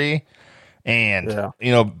 8-3. And,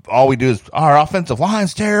 all we do is our offensive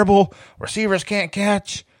line's terrible. Receivers can't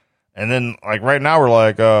catch. And then, like, right now we're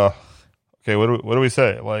like, okay, what do we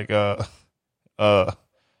say? Like, no,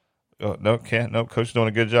 can't. No, coach is doing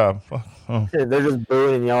a good job. Oh. They're just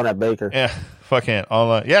booing and yelling at Baker. Yeah, fucking.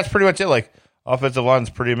 Yeah, it's pretty much it. Like, offensive line's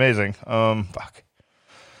pretty amazing. Fuck.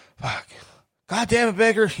 God damn it,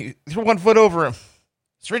 Baker. You're 1 foot over him.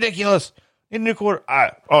 It's ridiculous. Need a new quarter.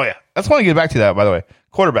 Oh, yeah. That's why I get back to that, by the way.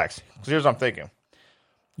 Quarterbacks. Because here's what I'm thinking.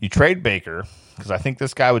 You trade Baker, because I think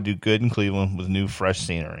this guy would do good in Cleveland with new, fresh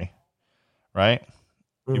scenery. Right?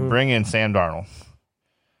 Mm-hmm. You bring in Sam Darnold.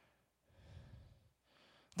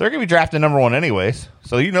 They're going to be drafting number 1 anyways.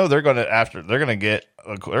 So they're going after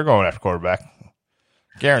quarterback.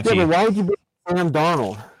 Guaranteed. Yeah, but why would you bring Sam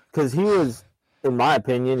Darnold? Because he was, in my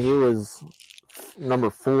opinion, number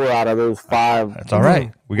 4 out of those 5. That's all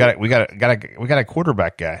right. We got a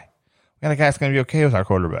quarterback guy. We got a guy that's going to be okay with our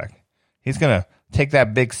quarterback. He's going to take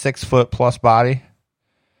that big 6 foot plus body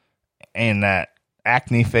and that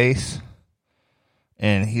acne face,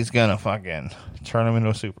 and he's going to fucking turn him into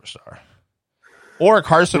a superstar. Or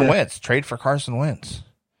Carson Wentz. Trade for Carson Wentz.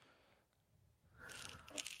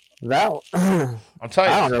 I'll tell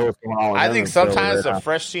you. I don't know what's going on with I think sometimes the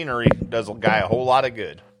fresh scenery does a guy a whole lot of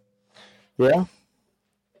good. Yeah.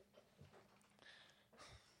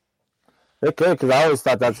 They could, because I always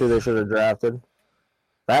thought that's who they should have drafted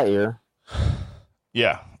that year.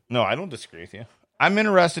 Yeah. No, I don't disagree with you. I'm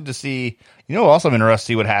interested to see. Also I'm interested to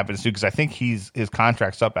see what happens too, because I think his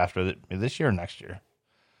contract's up after this year or next year.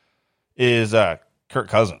 Is Kirk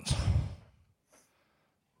Cousins?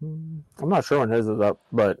 I'm not sure when his is up,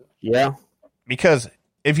 but yeah. Because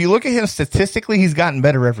if you look at him statistically, he's gotten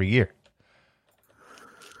better every year.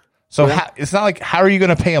 So it's not like, how are you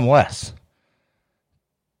going to pay him less?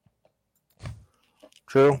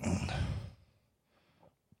 True.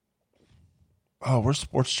 Oh, where's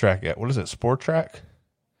Sports Track at? What is it? Sport Track?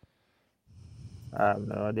 I have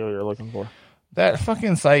no idea what you're looking for. That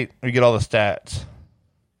fucking site where you get all the stats.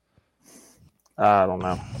 I don't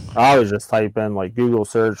know. I always just type in like Google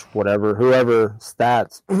search, whoever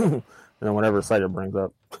stats, and then whatever site it brings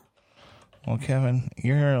up. Well, Kevin,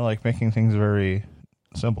 you're like making things very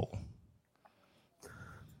simple.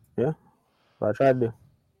 Yeah, I tried to.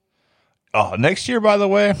 Oh, next year, by the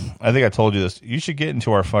way, I think I told you this. You should get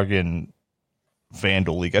into our fucking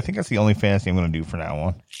FanDuel League. I think that's the only fantasy I'm going to do from now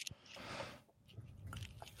on.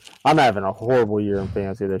 I'm having a horrible year in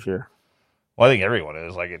fantasy this year. Well, I think everyone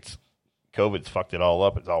is. Like, COVID's fucked it all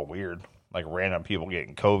up. It's all weird. Like, random people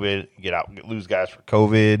getting COVID, lose guys for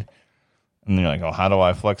COVID. And you're like, oh, how do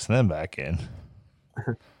I flex them back in?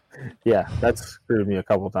 Yeah, that's screwed me a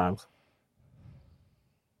couple times.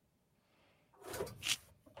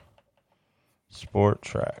 Sport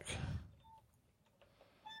Track.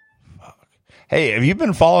 Fuck. Hey, have you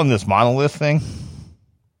been following this monolith thing?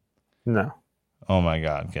 No. Oh my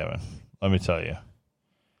God, Kevin. Let me tell you.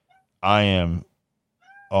 I am.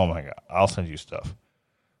 Oh my God. I'll send you stuff.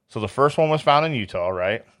 So the first one was found in Utah,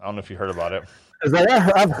 right? I don't know if you heard about it.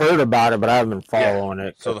 I've heard about it, but I haven't been following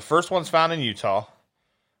it. So the first one's found in Utah.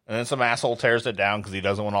 And then some asshole tears it down because he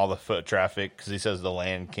doesn't want all the foot traffic because he says the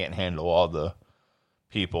land can't handle all the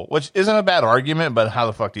people, which isn't a bad argument, but how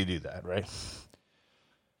the fuck do you do that, right?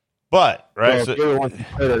 But, right? Well, if you want to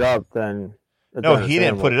put it up, then... No, he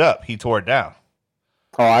didn't put it up. He tore it down.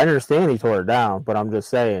 Oh, I understand he tore it down, but I'm just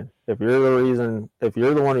saying, if you're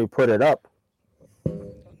the one who put it up...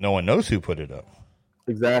 No one knows who put it up.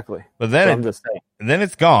 Exactly. But then, I'm just saying. And then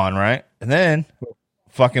it's gone, right? And then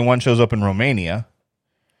fucking one shows up in Romania,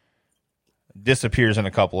 disappears in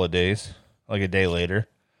a couple of days, like a day later.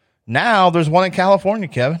 Now there's one in California,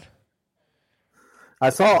 Kevin.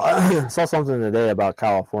 I saw something today about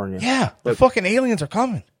California. Yeah, the fucking aliens are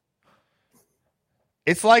coming.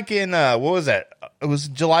 It's like in what was that? It was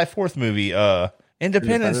July 4th movie,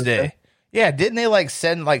 Independence Day. Yeah, didn't they like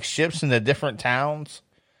send like ships into different towns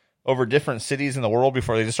over different cities in the world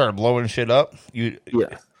before they just started blowing shit up?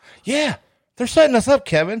 Yeah, they're setting us up,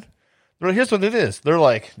 Kevin. Here's what it is. They're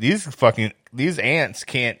like, these ants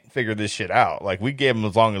can't figure this shit out. Like, we gave them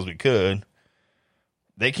as long as we could.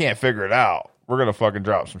 They can't figure it out. We're going to fucking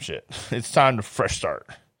drop some shit. It's time to fresh start.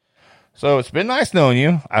 So it's been nice knowing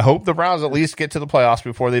you. I hope the Browns at least get to the playoffs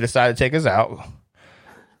before they decide to take us out.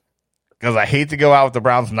 Because I hate to go out with the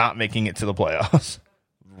Browns not making it to the playoffs.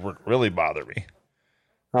 It would really bother me.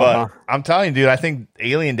 But I'm telling you, dude, I think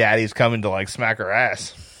Alien Daddy's coming to like smack our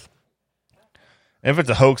ass. If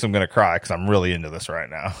it's a hoax, I'm going to cry because I'm really into this right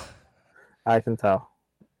now. I can tell.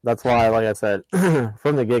 That's why, like I said,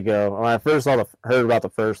 from the get-go, when I first heard about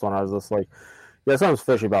the first one, I was just like, yeah, something's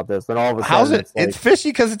fishy about this. Then all of a sudden... How's it? It's fishy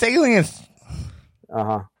because it's aliens.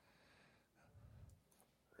 Uh-huh.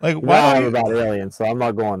 Like, why about aliens, so I'm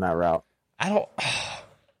not going that route. I don't...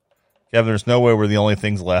 Kevin, there's no way we're the only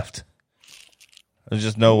things left. There's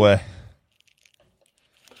just no way.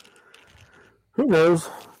 Who knows?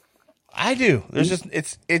 I do. There's just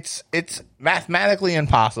it's mathematically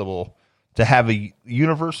impossible to have a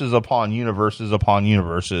universes upon universes upon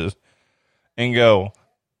universes and go,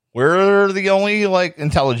 we're the only like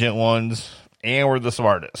intelligent ones and we're the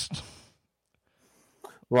smartest.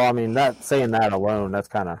 Well, I mean, saying that alone, that's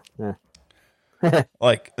kind of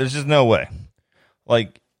like there's just no way.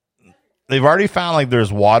 Like they've already found like there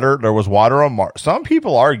was water on Mars. Some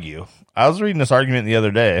people argue. I was reading this argument the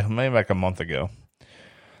other day, maybe like a month ago,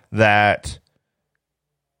 that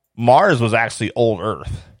Mars was actually old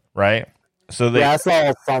Earth, right? So I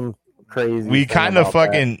saw some crazy. We kind of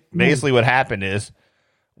fucking basically what happened is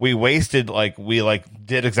we wasted we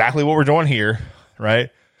did exactly what we're doing here, right?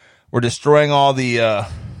 We're destroying all the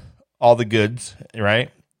goods,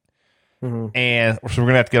 right? Mm-hmm. And so we're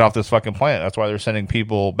gonna have to get off this fucking planet. That's why they're sending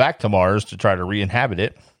people back to Mars to try to re-inhabit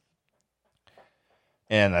it.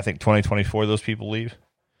 And I think 2024 those people leave.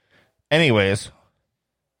 Anyways,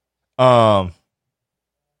 but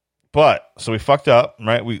so we fucked up,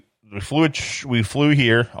 right? we flew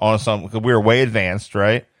here on some, because we were way advanced,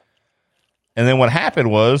 right? And then what happened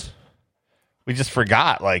was we just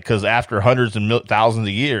forgot, like, because after hundreds and thousands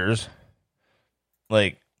of years,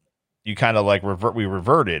 like, you kind of like we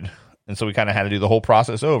reverted. And so we kind of had to do the whole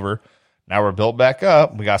process over. Now we're built back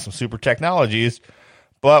up. We got some super technologies,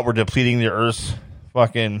 but we're depleting the Earth's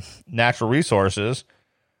fucking natural resources.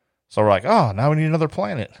 So we're like, oh, now we need another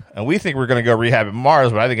planet. And we think we're going to go rehab at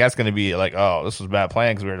Mars, but I think that's going to be like, oh, this was a bad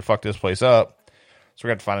plan because we had to fuck this place up. So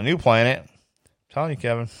we're going to find a new planet. I'm telling you,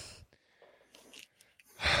 Kevin.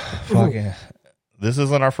 Fucking, this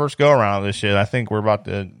isn't our first go around of this shit. I think we're about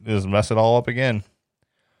to just mess it all up again.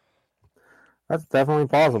 That's definitely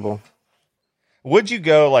possible. Would you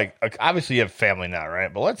go, like, obviously you have family now,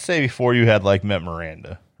 right? But let's say before you had, like, met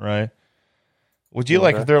Miranda, right? Would you,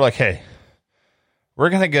 like, if they're like, hey, we're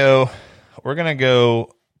going to go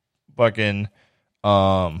fucking,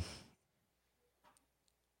 I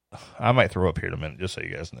might throw up here in a minute, just so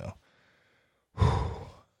you guys know.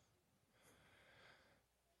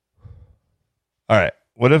 All right.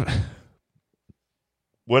 What if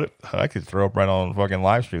I could throw up right on the fucking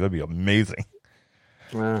live stream? That'd be amazing.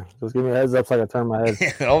 Just give me a heads up so I can turn my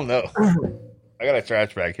head. Oh, no. I got a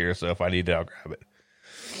trash bag here, so if I need to, I'll grab it.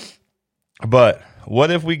 But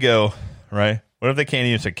what if we go, right? What if they can't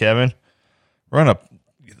even say, Kevin, the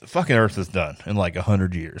fucking Earth is done in like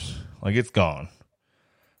 100 years. Like, it's gone.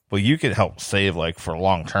 But you could help save, like, for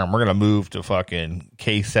long term. We're going to move to fucking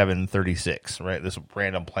K736, right? This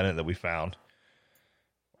random planet that we found.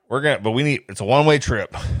 It's a one-way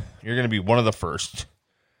trip. You're going to be one of the first.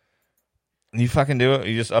 You fucking do it?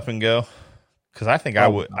 You just up and go? Because I think I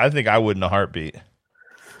would in a heartbeat.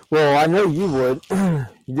 Well, I know you would.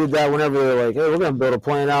 You did that whenever they're like, hey, we're going to build a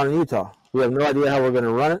plant out in Utah. We have no idea how we're going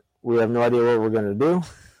to run it. We have no idea what we're going to do.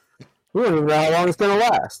 We don't even know how long it's going to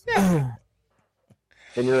last. Yeah.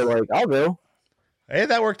 And you're like, I'll go. Hey,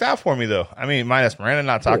 that worked out for me, though. I mean, minus Miranda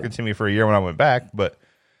not talking to me for a year when I went back, but,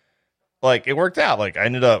 like, it worked out. Like, I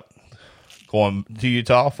ended up going to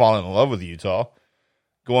Utah, falling in love with Utah.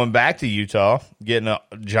 Going back to Utah, getting a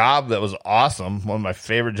job that was awesome, one of my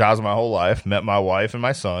favorite jobs of my whole life, met my wife and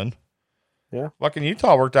my son. Yeah. Fucking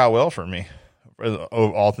Utah worked out well for me, of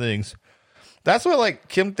all things. That's what, like,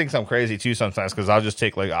 Kim thinks I'm crazy, too, sometimes, because I'll just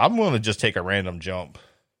take, like, I'm willing to just take a random jump.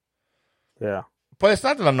 Yeah. But it's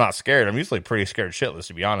not that I'm not scared. I'm usually pretty scared shitless,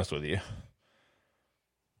 to be honest with you.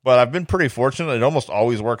 But I've been pretty fortunate. It almost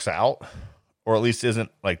always works out, or at least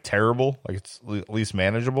isn't, like, terrible. Like, it's at least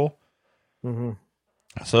manageable. Mm-hmm.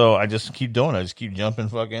 So I just keep doing it. I just keep jumping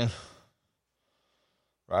fucking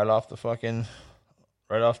right off the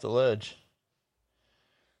ledge.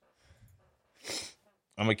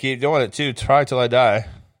 I'm going to keep doing it too. Try till I die.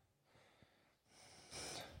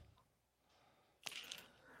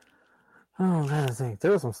 Oh, I think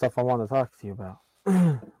there was some stuff I wanted to talk to you about.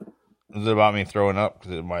 Is it about me throwing up?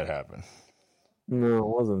 Because it might happen. No, it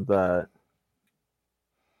wasn't that.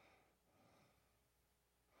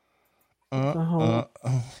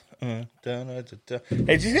 Hey,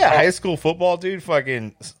 did you see that high school football dude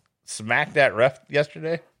fucking smack that ref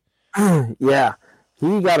yesterday? Yeah,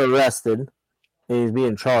 he got arrested and he's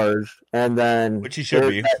being charged, and then which he should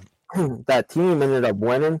be. That team ended up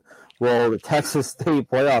winning. Well, the Texas State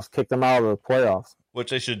playoffs kicked them out of the playoffs,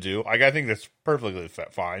 which they should do. Like, I think that's perfectly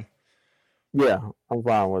fine. Yeah, I'm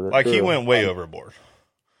fine with it. Like, he went way overboard.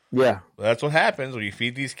 Yeah, but that's what happens when you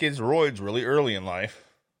feed these kids roids really early in life.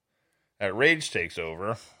 That rage takes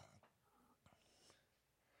over.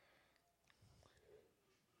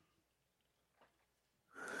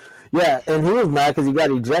 Yeah, and he was mad because he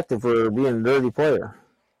got ejected for being a dirty player.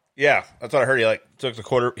 Yeah, that's what I heard.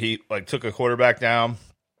 He took a quarterback down,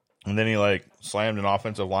 and then he slammed an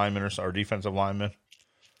offensive lineman or defensive lineman.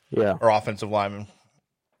 Yeah, or offensive lineman.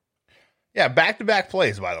 Yeah, back-to-back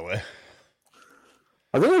plays, by the way.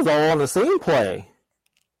 I think it was all on the same play.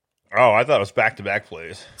 Oh, I thought it was back-to-back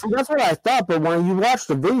plays. That's what I thought, but when you watch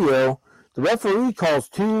the video, the referee calls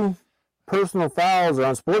 2 personal fouls or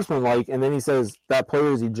unsportsmanlike, and then he says that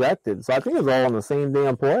player is ejected. So I think it was all on the same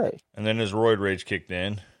damn play. And then his roid rage kicked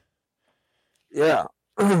in. Yeah,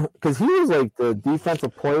 because he was like the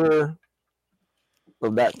defensive player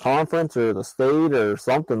of that conference or the state or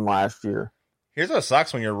something last year. Here's what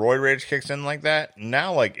sucks when your roid rage kicks in like that.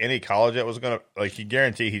 Now, any college that was going to, you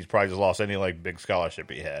guarantee he's probably just lost any, big scholarship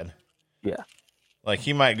he had. Yeah.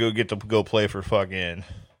 He might get to go play for fucking,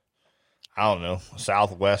 I don't know,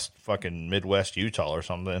 Southwest, fucking Midwest Utah or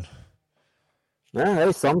something. Yeah,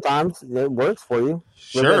 hey, sometimes it works for you.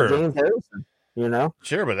 Sure. James Harrison, you know?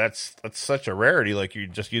 Sure, but that's such a rarity.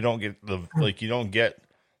 You don't get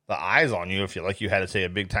the eyes on you if you had to say a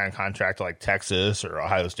big time contract to like Texas or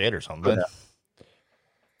Ohio State or something. Yeah.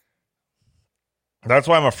 That's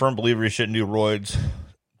why I'm a firm believer you shouldn't do roids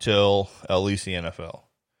till at least the NFL.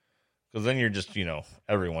 Because then you're just,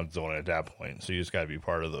 everyone's doing it at that point. So you just got to be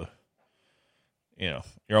part of the,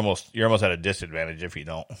 you're almost at a disadvantage if you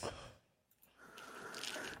don't.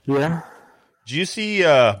 Yeah. Do you see,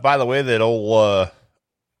 by the way, that old,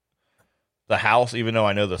 the House, even though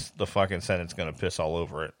I know the fucking Senate's going to piss all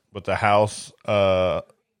over it, but the House passed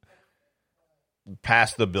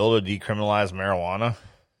the bill to decriminalize marijuana.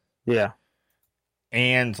 Yeah.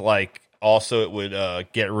 And, also it would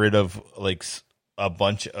get rid of, a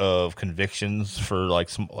bunch of convictions for,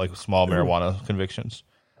 small marijuana convictions.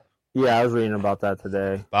 Yeah, I was reading about that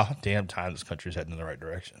today. About damn time this country's heading in the right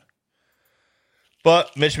direction.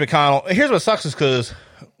 But Mitch McConnell, here's what sucks is because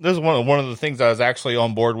this is one of the things I was actually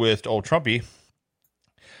on board with old Trumpy,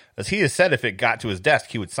 as he has said if it got to his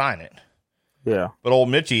desk, he would sign it. Yeah. But old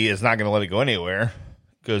Mitchie is not going to let it go anywhere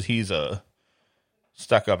because he's a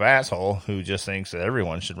stuck-up asshole who just thinks that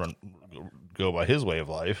everyone should go by his way of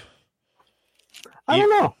life. I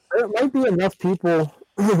don't know. There might be enough people,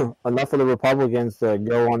 enough of the Republicans to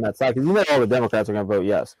go on that side. Because you know all the Democrats are going to vote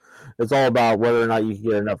yes. It's all about whether or not you can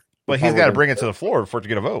get enough. But he's got to bring it to the floor for it to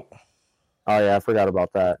get a vote. Oh, yeah. I forgot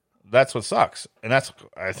about that. That's what sucks. And I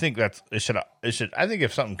think it should, I think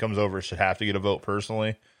if something comes over, it should have to get a vote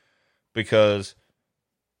personally. Because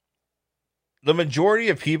the majority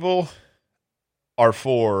of people are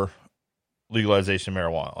for legalization of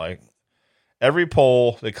marijuana. Like every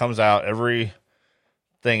poll that comes out, every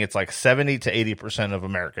thing, it's like 70 to 80% of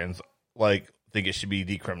Americans think it should be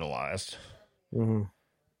decriminalized. Mm-hmm.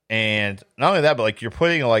 And not only that, but you're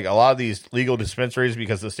putting a lot of these legal dispensaries,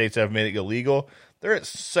 because the states have made it illegal, they're at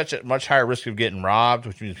such a much higher risk of getting robbed,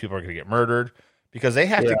 which means people are going to get murdered because they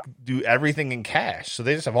have to do everything in cash. So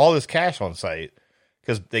they just have all this cash on site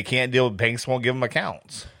because they can't deal with banks, won't give them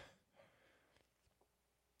accounts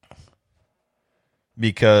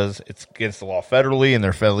because it's against the law federally and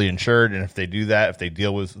they're federally insured. And if they do that, if they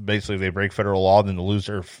deal with basically if they break federal law, then they lose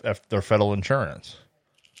their federal insurance.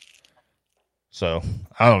 So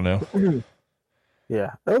I don't know.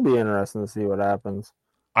 Yeah, it'll be interesting to see what happens.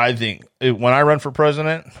 I think when I run for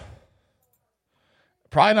president,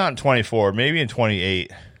 probably not in 24, maybe in 28.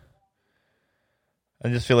 I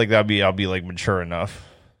just feel like I'll be mature enough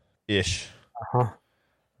ish. Uh-huh.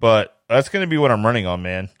 But that's going to be what I'm running on,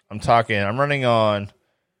 man. I'm running on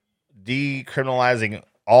decriminalizing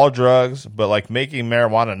all drugs, but making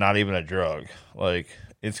marijuana not even a drug.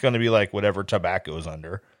 It's going to be whatever tobacco is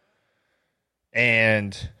under.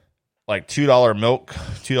 And $2 milk,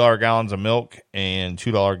 $2 gallons of milk, and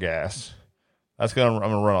 $2 gas. I'm gonna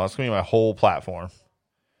run on. That's gonna be my whole platform,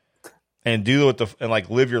 and do with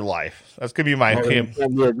live your life. That's gonna be my. You're gonna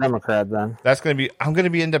be a Democrat then. I'm gonna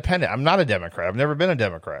be independent. I'm not a Democrat. I've never been a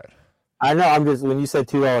Democrat. I know. I'm just when you said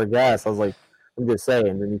 $2 gas, I was like, I'm just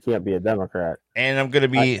saying. Then you can't be a Democrat. And I'm gonna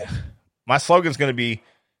be. My slogan's gonna be,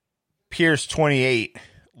 Pierce 28.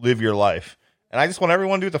 Live your life. And I just want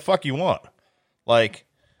everyone to do what the fuck you want.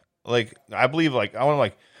 I believe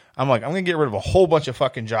I'm gonna get rid of a whole bunch of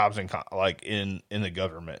fucking jobs in the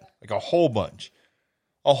government, a whole bunch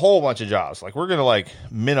of jobs. We're gonna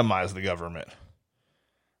minimize the government,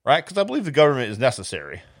 right? Because I believe the government is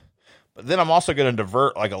necessary, but then I'm also gonna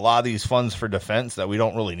divert a lot of these funds for defense that we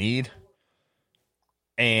don't really need.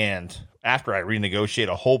 And after I renegotiate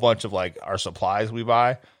a whole bunch of our supplies we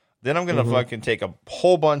buy, then I'm gonna fucking take a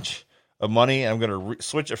whole bunch of money and I'm gonna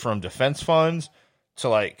switch it from defense funds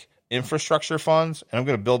to infrastructure funds, and I'm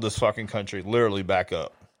going to build this fucking country literally back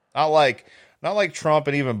up. Not like Trump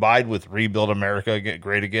and even Biden with rebuild America, get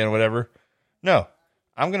great again, whatever. No,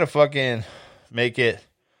 I'm going to fucking make it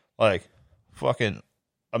fucking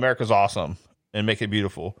America's awesome and make it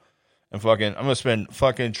beautiful. And I'm going to spend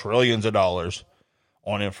fucking trillions of dollars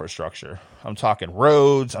on infrastructure. I'm talking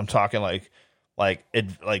roads. I'm talking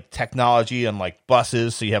technology and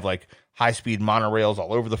buses. So you have high-speed monorails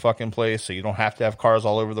all over the fucking place, so you don't have to have cars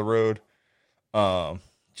all over the road.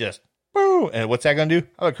 Just, boo! And what's that going to do?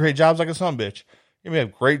 I'll create jobs like a son-bitch. You're going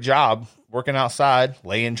to have a great job working outside,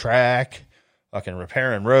 laying track, fucking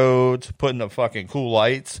repairing roads, putting up fucking cool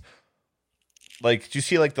lights. Do you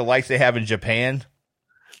see, the lights they have in Japan?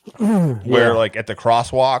 Where, at the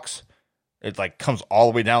crosswalks, it, comes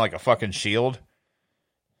all the way down like a fucking shield?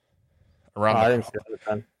 Around I didn't see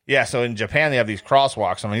that. Yeah, so in Japan they have these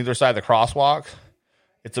crosswalks. On either side of the crosswalk,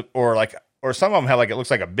 or some of them have it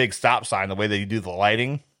looks like a big stop sign the way they do the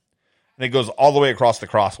lighting, and it goes all the way across the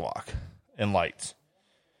crosswalk in lights.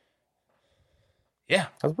 Yeah,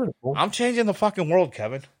 That's pretty cool. I'm changing the fucking world,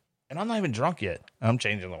 Kevin. and I'm not even drunk yet. I'm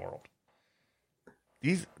changing the world.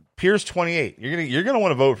 These Pierce 28. You're gonna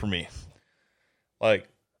want to vote for me. Like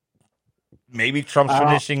maybe Trump's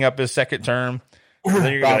finishing up his second term.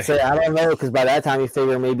 Then you're I don't know, because by that time you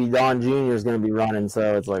figure maybe Don Jr. is going to be running,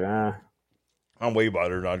 so it's like, I'm way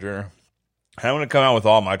better, Don Jr. I'm going to come out with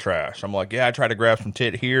all my trash. I'm like, yeah, I tried to grab some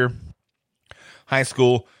tit here. High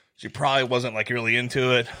school, she probably wasn't like really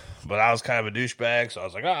into it, but I was kind of a douchebag, so I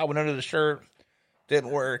was like, I went under the shirt.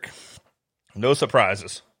 Didn't work. No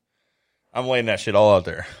surprises. I'm laying that shit all out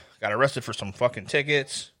there. Got arrested for some fucking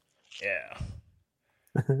tickets. Yeah.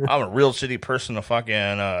 I'm a real shitty person to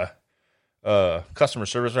fucking customer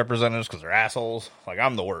service representatives because they're assholes. Like,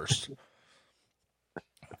 I'm the worst.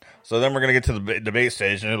 So then we're gonna get to the debate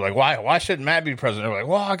stage, and they're like, "Why shouldn't Matt be president?" They're like,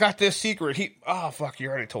 "Well, I got this secret." Fuck, you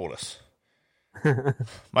already told us.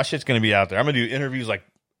 My shit's gonna be out there. I'm gonna do interviews like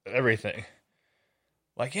everything.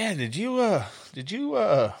 Like, yeah, did you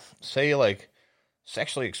say like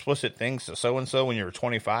sexually explicit things to so and so when you were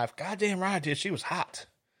 25? Goddamn right I did. She was hot.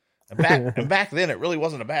 And back then it really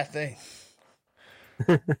wasn't a bad thing.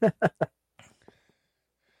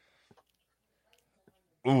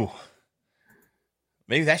 Ooh.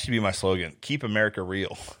 Maybe that should be my slogan. Keep America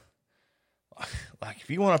real. Like, if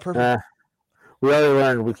you want a perfect... we already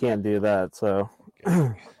learned we can't do that, so...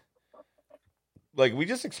 Like, we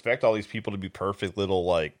just expect all these people to be perfect little,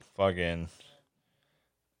 like, fucking...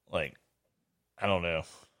 Like, I don't know.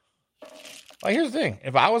 Like, here's the thing.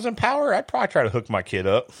 If I was in power, I'd probably try to hook my kid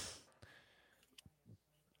up.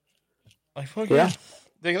 Like, fuck yeah.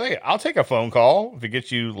 I'll take a phone call if it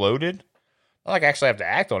gets you loaded. I like actually have to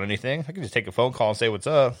act on anything. I can just take a phone call and say what's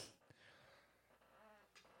up.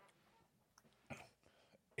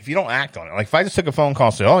 If you don't act on it, like if I just took a phone call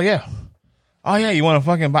and say, oh yeah, you want to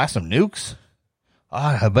fucking buy some nukes?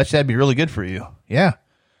 I bet you that'd be really good for you. Yeah.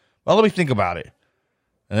 Well, let me think about it.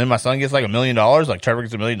 And then my son gets like $1 million, like Trevor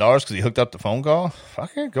gets $1 million because he hooked up the phone call.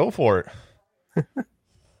 Fucking go for it.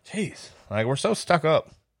 Jeez. Like, we're so stuck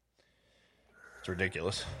up. It's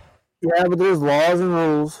ridiculous. Yeah, but there's laws and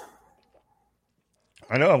rules.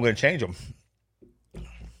 I know. I'm going to change them.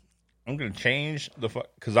 I'm going to change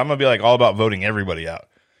because I'm going to be like all about voting everybody out.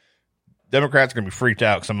 Democrats are going to be freaked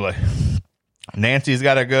out because I'm like, Nancy's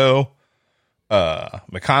got to go.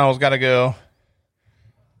 McConnell's got to go.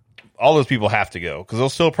 All those people have to go because they'll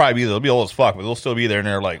still probably be there. They'll be old as fuck, but they'll still be there in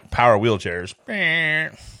their like power wheelchairs. I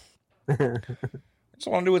just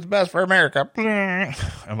want to do what's best for America.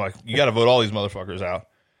 I'm like, you got to vote all these motherfuckers out.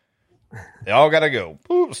 They all got to go.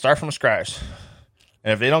 Boop, start from scratch.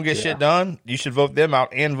 And if they don't get shit done, you should vote them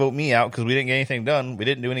out and vote me out because we didn't get anything done. We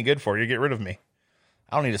didn't do any good for you. Get rid of me.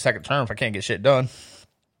 I don't need a second term if I can't get shit done.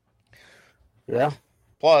 Yeah.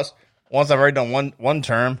 Plus, once I've already done one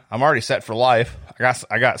term, I'm already set for life.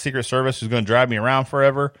 I got Secret Service who's going to drive me around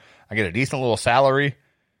forever. I get a decent little salary.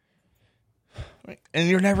 And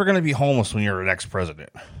you're never going to be homeless when you're the next president.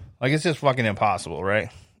 Like, it's just fucking impossible, right?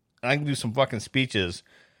 I can do some fucking speeches,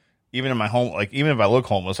 even in my home. Like, even if I look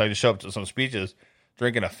homeless, I just show up to some speeches,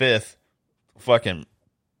 drinking a fifth, fucking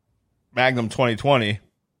Magnum 2020,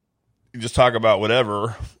 and just talk about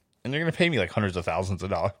whatever, and they're going to pay me like hundreds of thousands of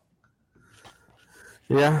dollars.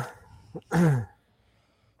 Yeah.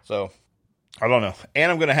 So, I don't know.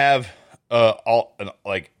 And I'm going to have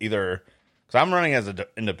either... Because I'm running as an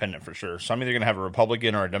independent for sure. So I'm either going to have a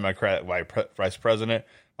Republican or a Democrat vice president.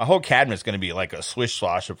 My whole cabinet's going to be like a swish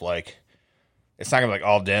slosh of like, it's not going to be like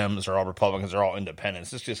all Dems or all Republicans or all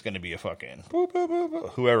independents. It's just going to be a fucking boop, boop, boop, boop,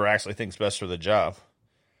 whoever actually thinks best for the job.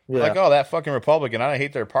 Yeah. Like, oh, that fucking Republican, I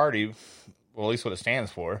hate their party. Well, at least what it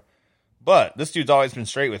stands for. But this dude's always been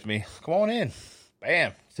straight with me. Come on in.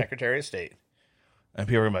 Bam. Secretary of State. And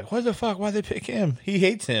people are going to be like, what the fuck? Why'd they pick him? He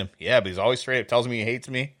hates him. Yeah, but he's always straight up. Tells me he hates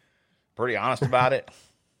me. Pretty honest about it.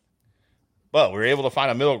 But we were able to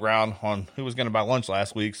find a middle ground on who was going to buy lunch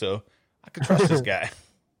last week, so I could trust this guy.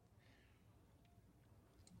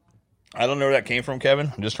 I don't know where that came from,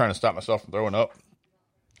 Kevin. I'm just trying to stop myself from throwing up.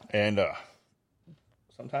 And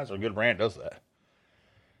sometimes a good rant does that.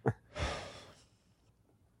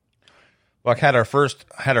 Like, had our first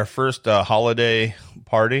holiday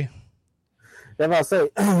party. Yeah, I say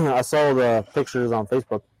I saw the pictures on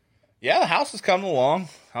Facebook. Yeah, the house is coming along.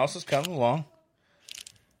 My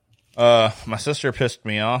sister pissed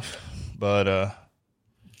me off, but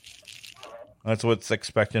that's what's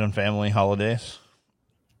expected on family holidays.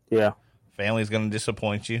 Yeah. Family's going to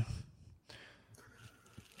disappoint you.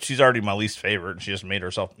 She's already my least favorite. She just made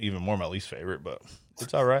herself even more my least favorite, but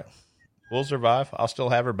it's all right. We'll survive. I'll still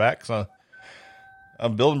have her back. So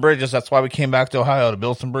I'm building bridges. That's why we came back to Ohio, to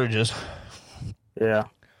build some bridges. Yeah.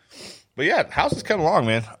 But But yeah, house is coming along,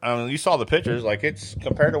 man. You saw the pictures, like it's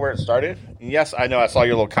compared to where it started. And yes, I know I saw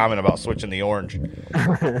your little comment about switching the orange.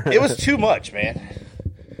 It was too much, man.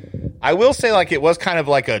 I will say, like, it was kind of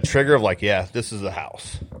like a trigger of like, yeah, this is the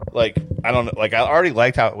house. Like, I don't know, like, I already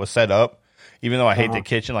liked how it was set up, even though I hate the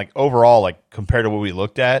kitchen. Like, overall, like, compared to what we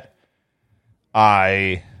looked at,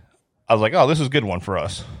 I was like, oh, this is a good one for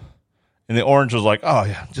us. And the orange was like, oh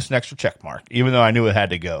yeah, just an extra check mark, even though I knew it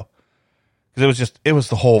had to go. Because it was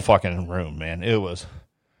the whole fucking room, man. It was.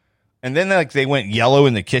 And then like they went yellow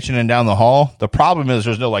in the kitchen and down the hall. The problem is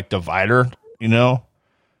there's no like divider, you know?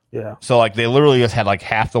 Yeah. So like they literally just had like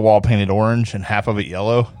half the wall painted orange and half of it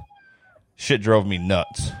yellow. Shit drove me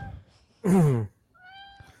nuts. Hey,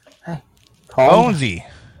 Bonesy.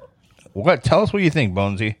 What? Tell us what you think,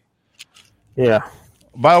 Bonesy. Yeah.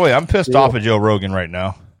 By the way, I'm pissed off at Joe Rogan right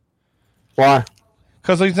now. Why?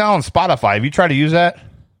 Because he's now on Spotify. Have you tried to use that?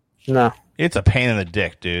 No. It's a pain in the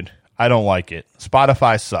dick, dude. I don't like it.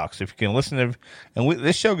 Spotify sucks. If you can listen to,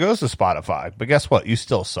 this show goes to Spotify, but guess what? You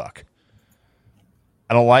still suck.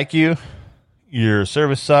 I don't like you. Your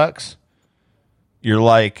service sucks. You're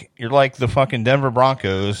like the fucking Denver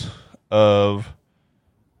Broncos of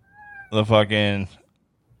the fucking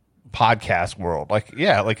podcast world. Like,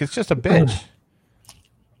 yeah, like it's just a bitch.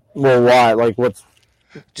 Well, why? Like, what's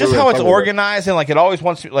just how it's organized, and like it always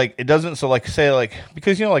wants to, like, it doesn't. So like, say like,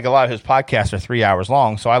 because you know, like a lot of his podcasts are 3 hours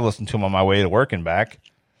long, so I listen to him on my way to work and back.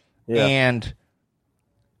 Yeah. And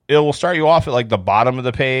it will start you off at like the bottom of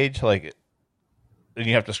the page, like, and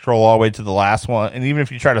you have to scroll all the way to the last one. And even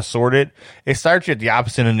if you try to sort it, it starts you at the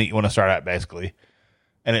opposite end that you want to start at, basically.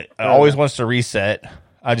 And it always wants to reset.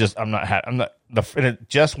 And it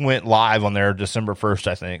just went live on there December 1st,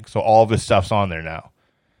 I think. So all of his stuff's on there now.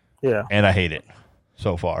 Yeah. And I hate it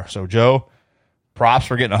so far. So Joe, props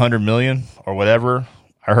for getting 100 million or whatever.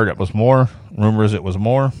 I heard it was more. Rumors it was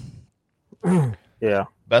more. Yeah.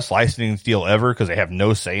 Best licensing deal ever because they have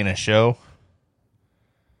no say in his show.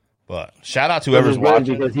 But shout out to whoever's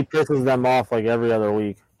watching, because he pisses them off like every other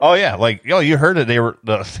week. Oh yeah, like you heard it.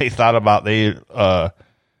 They thought about the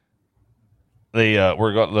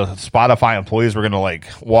Spotify employees were gonna like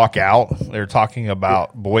walk out. They were talking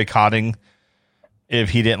about boycotting if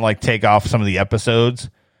he didn't like take off some of the episodes.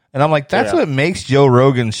 And I'm like, that's what makes Joe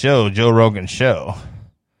Rogan's show.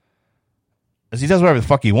 Is he does whatever the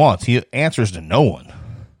fuck he wants. He answers to no one.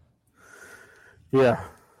 Yeah.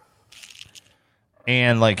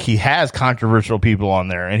 And like he has controversial people on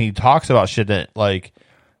there, and he talks about shit that like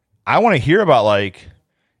I want to hear about. Like,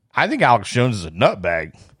 I think Alex Jones is a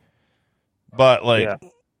nutbag, but like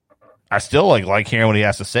I still like hearing what he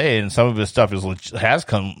has to say, and some of his stuff has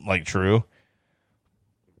come like true.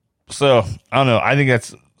 So I don't know. I think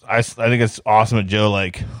it's awesome that Joe,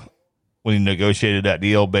 like, when he negotiated that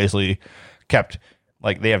deal, basically kept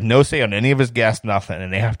like they have no say on any of his guests, nothing,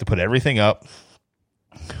 and they have to put everything up.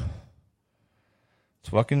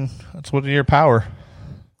 That's what your power.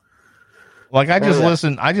 Like I just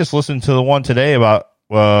listened to the one today about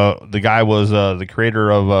the guy was the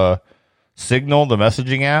creator of Signal, the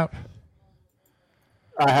messaging app.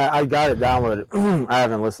 I got it downloaded. I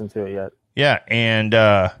haven't listened to it yet. Yeah, and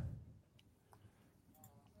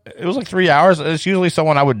it was like 3 hours. It's usually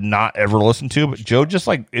someone I would not ever listen to, but Joe just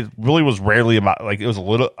like it really was rarely about like it was a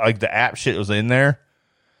little like the app shit was in there,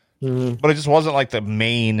 but it just wasn't like the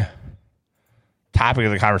main topic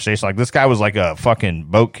of the conversation. Like this guy was like a fucking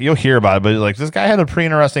boat. You'll hear about it, but like this guy had a pretty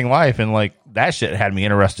interesting life, and like that shit had me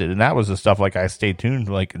interested, and that was the stuff like I stayed tuned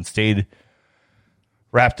like and stayed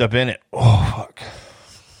wrapped up in it. Oh fuck.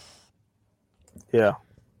 Yeah.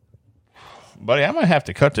 Buddy, I might have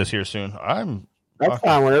to cut this here soon. That's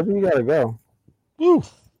fine. Whenever you gotta go. Woo.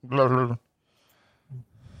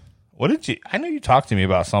 What did you? I know you talked to me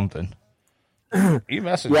about something. You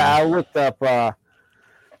messaged me. Yeah, I looked up.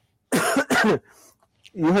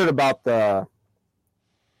 You heard about the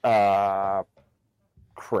crap?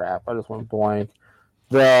 I just went blank.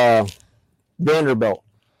 The Vanderbilt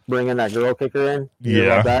bringing that girl kicker in. You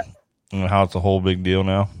hear about that? And how it's a whole big deal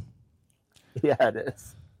now. Yeah, it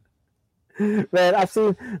is. Man, I've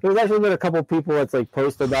seen there's actually been a couple of people that's like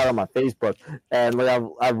posted about it on my Facebook, and like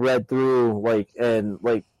I've read through and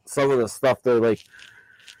some of the stuff they're like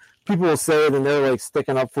people will say and they're like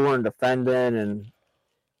sticking up for and defending, and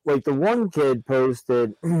like the one kid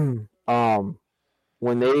posted when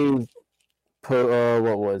they put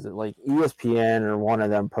what was it, like ESPN or one of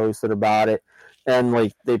them posted about it, and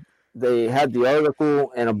like they had the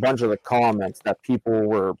article and a bunch of the comments that people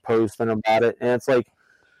were posting about it, and it's like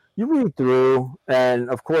you read through, and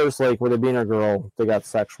of course, like with it being a girl, they got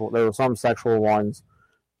sexual. There were some sexual ones,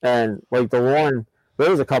 and like the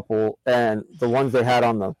there was a couple, and the ones they had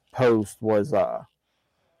on the post was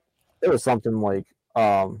it was something like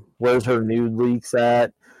where's her nude leaks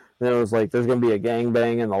at? And it was like there's gonna be a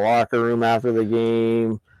gangbang in the locker room after the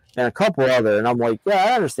game, and a couple other. And I'm like, yeah,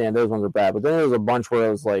 I understand those ones are bad, but then there was a bunch where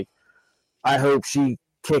it was like, I hope she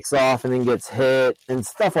kicks off and then gets hit and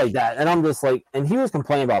stuff like that. And I'm just like, and he was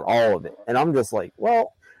complaining about all of it, and I'm just like,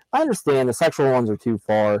 well, I understand the sexual ones are too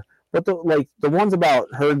far, but the ones about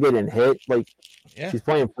her getting hit, like she's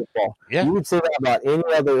playing football. Yeah. You would say that about any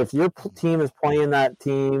other. If your team is playing that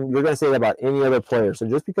team, you're going to say that about any other player. So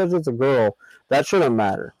just because it's a girl, that shouldn't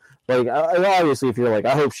matter. Like obviously, if you're like,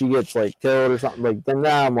 I hope she gets like killed or something, like then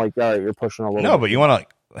now I'm like, all right, you're pushing a little. No, but you want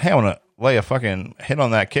to, hey, I want to lay a fucking hit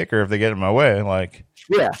on that kicker if they get in my way, like.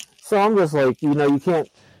 Yeah. So I'm just like, you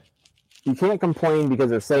can't complain because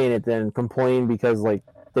they're saying it, then complain because like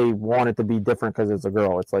they want it to be different because it's a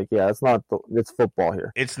girl. It's like, yeah, it's football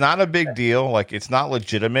here. It's not a big deal. Like, it's not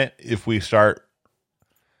legitimate if we start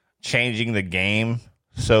changing the game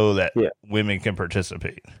so that women can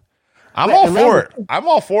participate. I'm all for it. I'm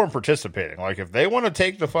all for them participating. Like, if they want to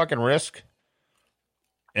take the fucking risk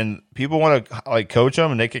and people want to like coach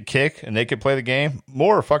them and they could kick and they could play the game,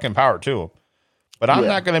 more fucking power to them. But I'm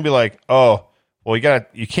not going to be like, oh, well,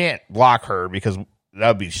 you can't block her because that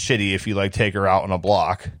would be shitty if you like take her out on a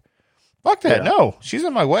block. Fuck that. Yeah. No, she's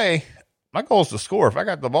in my way. My goal is to score. If I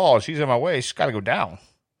got the ball and she's in my way, she's got to go down.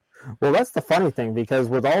 Well, that's the funny thing, because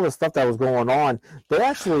with all the stuff that was going on,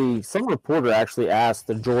 some reporter actually asked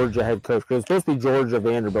the Georgia head coach, because it's supposed to be Georgia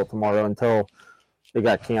Vanderbilt tomorrow until it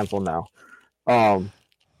got canceled now.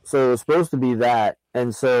 So it was supposed to be that.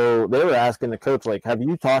 And so they were asking the coach, like, have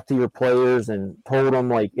you talked to your players and told them,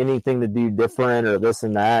 like, anything to do different or this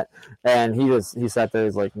and that? And he sat there,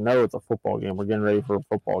 he's like, no, it's a football game. We're getting ready for a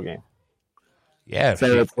football game. Yeah.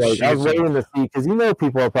 So it's like, I was waiting to see, because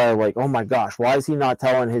people are probably like, oh my gosh, why is he not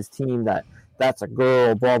telling his team that that's a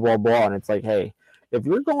girl, blah, blah, blah. And it's like, hey, if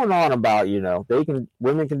you're going on about,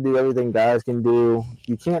 women can do everything guys can do,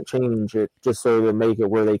 you can't change it just so to make it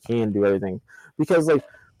where they can do everything. Because, like,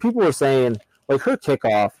 people are saying, like, her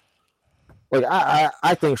kickoff, like,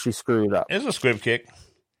 I think she screwed up. It's a squib kick.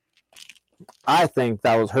 I think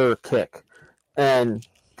that was her kick. And,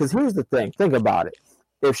 because here's the thing, think about it.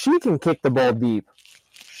 If she can kick the ball deep,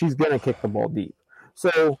 she's going to kick the ball deep.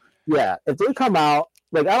 So, yeah, if they come out,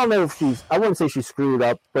 like, I don't know if I wouldn't say she screwed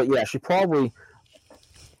up, but yeah, she probably,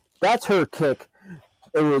 that's her kick.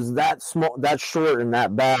 It was that small, that short, and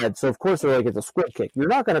that bad. So, of course, they're like, it's a squib kick. You're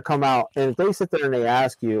not going to come out, and if they sit there and they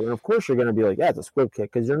ask you, and of course you're going to be like, yeah, it's a squib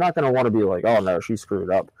kick, because you're not going to want to be like, oh, no, she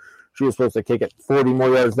screwed up. She was supposed to kick it 40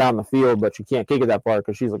 more yards down the field, but she can't kick it that far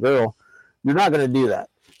because she's a girl. You're not going to do that.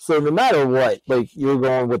 So no matter what, like, you're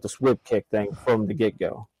going with the squib kick thing from the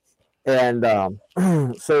get-go. And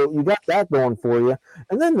so you got that going for you.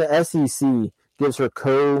 And then the SEC gives her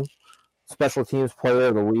co-special teams player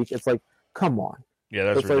of the week. It's like, come on. Yeah,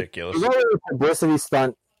 that's ridiculous. Like, you know, a publicity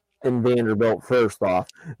stunt in Vanderbilt, first off.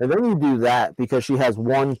 And then you do that because she has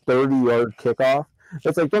one 30-yard kickoff.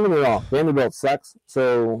 It's like, don't get me wrong, Vanderbilt sucks.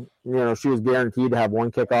 So, she was guaranteed to have one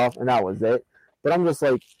kickoff, and that was it. But I'm just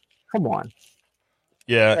like, come on.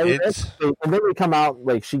 Yeah, and then we come out,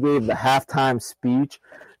 like, she gave the halftime speech.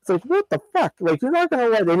 It's like, what the fuck? Like, you're not going to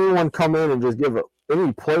let anyone come in and just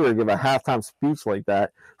any player give a halftime speech like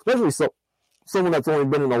that, especially someone that's only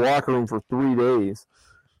been in the locker room for 3 days.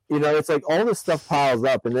 It's like all this stuff piles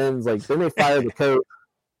up, and then it's like, then they fire the coach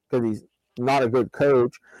because he's not a good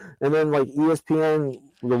coach. And then, like, ESPN,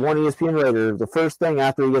 the one ESPN writer, the first thing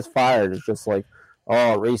after he gets fired is just like,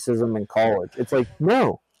 oh, racism in college. It's like,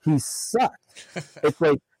 no, he sucked. It's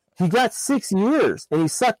like, he got 6 years, and he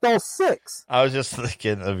sucked all 6. I was just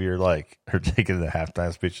thinking of her taking the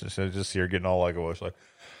halftime speech, and so just here getting all like, it was like,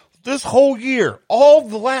 this whole year, all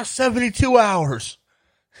the last 72 hours,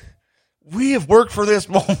 we have worked for this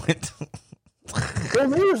moment.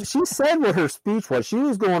 Well, she said what her speech was. She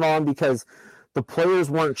was going on because the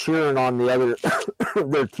players weren't cheering on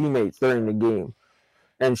their teammates during the game.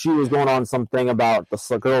 And she was going on something about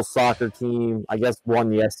the girls' soccer team, I guess,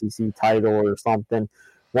 won the SEC title or something,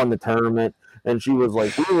 won the tournament. And she was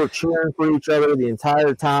like, we were cheering for each other the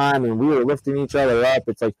entire time, and we were lifting each other up.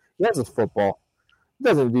 It's like, yes, it's football. It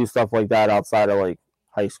doesn't do stuff like that outside of, like,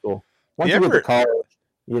 high school. Once you get to college,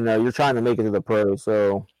 you're trying to make it to the pros.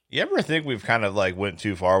 So, you ever think we've kind of, like, went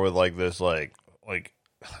too far with, like, this, like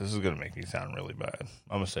this is going to make me sound really bad.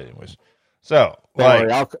 I'm going to say it anyways. So, like,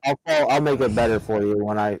 I'll make it better for you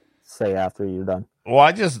when I say after you're done. Well,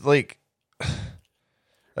 I just like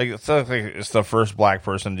it's the first black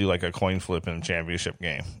person to do like a coin flip in a championship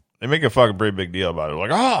game. They make a fucking pretty big deal about it.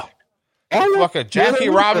 Like, Oh, yeah. Fucking Jackie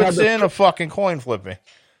Robinson of fucking coin flipping.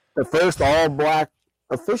 The first all black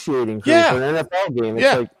officiating crew Yeah. for an NFL game. It's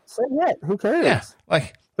Yeah. like, so what? Who cares? Yeah,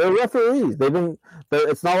 like they're referees.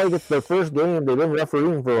 It's not like it's their first game. They've been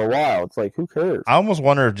refereeing for a while. It's like, who cares? I almost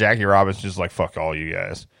wonder if Jackie Robinson's just like, fuck all you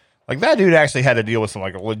guys. Like, that dude actually had to deal with some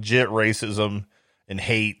like legit racism and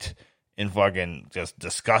hate and fucking just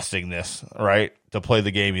disgustingness, right? To play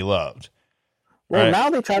the game he loved. Well, right? now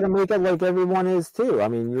they try to make it like everyone is too. I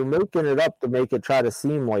mean, you're making it up to make it try to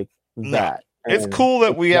seem like that. It's cool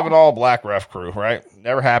that we have an all black ref crew, right?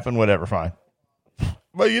 Never happened, whatever, fine.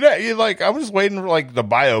 But you like, I'm just waiting for like the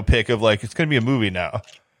biopic of like, it's going to be a movie now.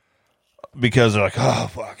 Because they're like, oh,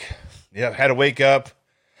 fuck. Yeah, had to wake up,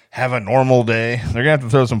 have a normal day. They're going to have to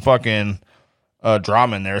throw some fucking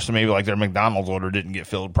drama in there. So maybe like their McDonald's order didn't get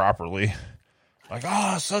filled properly. Like,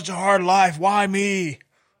 oh, such a hard life. Why me?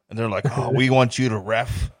 And they're like, oh, we want you to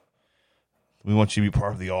ref. We want you to be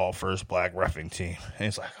part of the all first black reffing team. And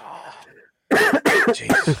it's like, oh,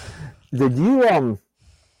 jeez. Did you,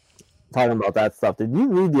 talking about that stuff, did you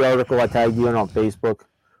read the article I tagged you in on Facebook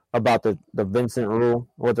about the Vincent rule?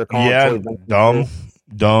 What they're calling it?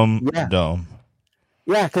 Dumb.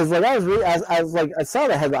 Yeah, because like I was like, I saw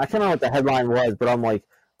the headline. I can't remember what the headline was, but I'm like,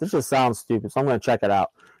 this just sounds stupid, so I'm going to check it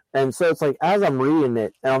out. And so it's like, as I'm reading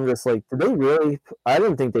it, and I'm just like, did they really? I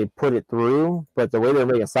didn't think they put it through, but the way they're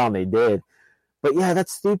making it sound, they did. But yeah,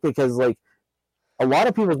 that's stupid because like a lot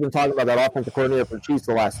of people have been talking about that offensive coordinator for the Chiefs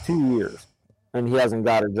the last 2 years, and he hasn't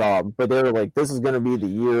got a job. But they were like, this is going to be the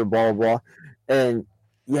year, blah, blah. And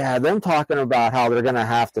yeah, them talking about how they're going to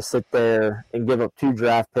have to sit there and give up 2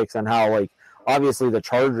 draft picks and how like obviously the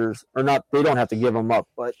Chargers are not, they don't have to give them up,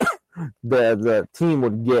 but the team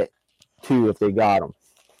would get 2 if they got them.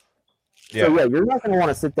 Yeah. So, yeah, you're not going to want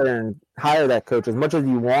to sit there and hire that coach as much as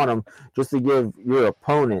you want him just to give your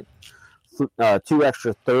opponent 2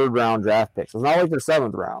 extra third-round draft picks. It's not like they're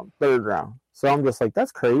 7th round, 3rd round. So I'm just like,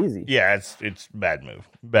 that's crazy. Yeah, it's bad move.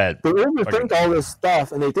 Bad. They overthink all this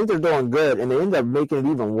stuff, and they think they're doing good, and they end up making it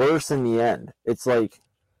even worse in the end. It's like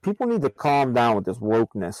people need to calm down with this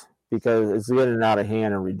wokeness because it's getting out of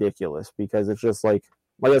hand and ridiculous because it's just like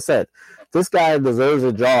I said, this guy deserves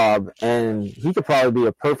a job, and he could probably be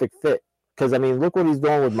a perfect fit. Because, I mean, look what he's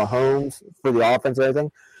doing with Mahomes for the offense and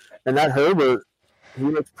everything. And that Herbert, he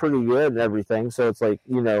looks pretty good and everything. So it's like,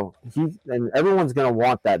 and everyone's going to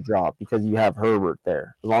want that job because you have Herbert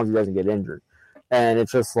there, as long as he doesn't get injured. And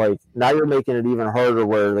it's just like, now you're making it even harder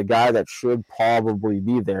where the guy that should probably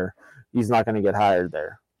be there, he's not going to get hired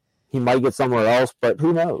there. He might get somewhere else, but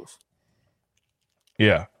who knows?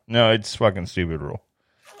 Yeah. No, it's fucking stupid rule.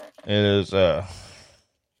 It is,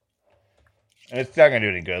 it's not going to do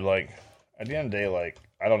any good. Like, at the end of the day, like,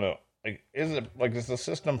 I don't know. Like, is the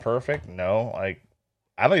system perfect? No. Like,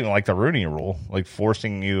 I don't even like the Rooney rule, like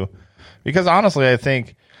forcing you, because honestly, I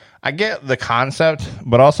think I get the concept,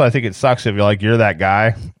 but also I think it sucks if you're that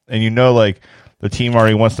guy and like the team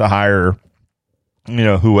already wants to hire,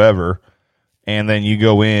 whoever, and then you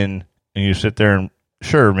go in and you sit there and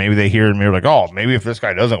sure, maybe they hear and they're like, oh, maybe if this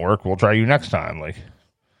guy doesn't work, we'll try you next time. Like,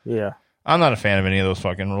 yeah, I'm not a fan of any of those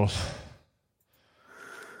fucking rules.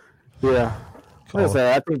 Yeah. Like I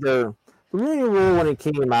said, I think the Rooney rule when it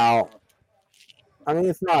came out, I mean,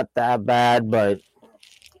 it's not that bad, but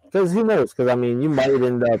because who knows? Because, I mean, you might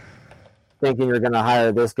end up thinking you're going to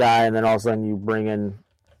hire this guy, and then all of a sudden you bring in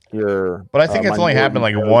your. But I think it's only happened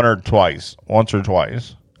like once or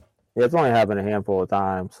twice. Yeah, it's only happened a handful of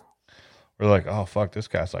times. We're like, oh, fuck, this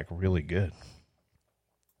guy's like really good.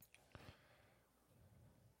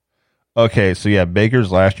 Okay, so yeah,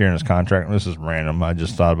 Baker's last year in his contract, this is random, I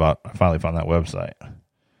finally found that website,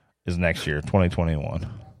 is next year, 2021.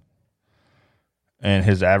 And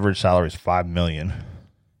his average salary is $5 million.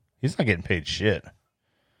 He's not getting paid shit.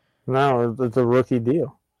 No, it's a rookie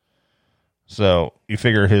deal. So you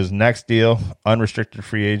figure his next deal, unrestricted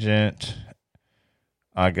free agent,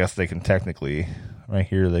 I guess they can technically, right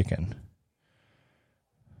here they can,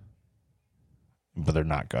 but they're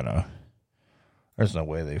not gonna. There's no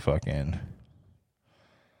way they fucking.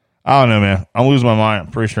 I don't know, man. I'm losing my mind.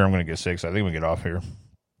 I'm pretty sure I'm going to get 6. I think we get off here.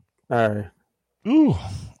 All right. Ooh.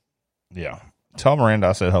 Yeah. Tell Miranda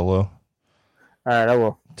I said hello. All right, I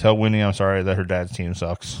will. Tell Winnie I'm sorry that her dad's team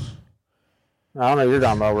sucks. I don't know what you're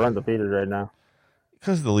talking about. We're undefeated right now.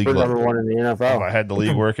 Because the league. We're number 1 in the NFL. If I had the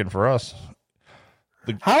league working for us.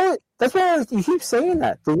 That's why you keep saying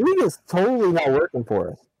that. The league is totally not working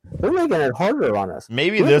for us. They're making it harder on us.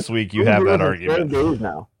 Maybe this week you have that argument. 12 days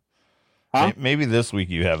now. Huh? Maybe this week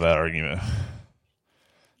you have that argument.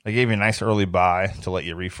 They gave you a nice early bye to let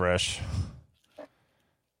you refresh.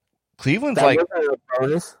 Cleveland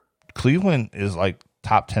is like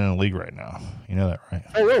top 10 in the league right now. You know that, right?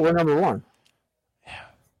 Oh, yeah, we're number 1. Yeah.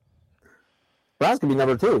 Browns could be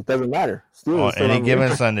number 2. It doesn't matter. On any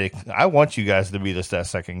given Sunday, I want you guys to beat us that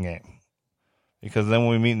second game. Because then when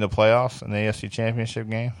we meet in the playoffs in the AFC Championship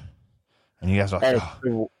game, and you guys are like, the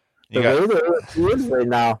way it is right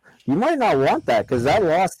now, you might not want that because that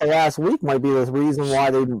loss the last week might be the reason why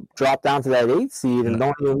they dropped down to that 8th seed and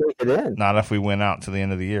don't even make it in. Not if we win out to the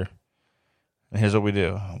end of the year. And here's what we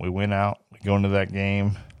do. We win out. We go into that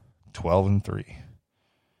game 12-3.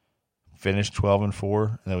 Finish 12-4,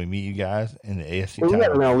 and then we meet you guys in the AFC title.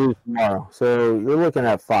 We're going to lose tomorrow, so you're looking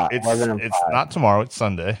at 5. It's not tomorrow. It's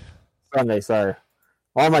Sunday. Sunday, sorry.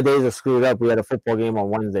 All my days are screwed up. We had a football game on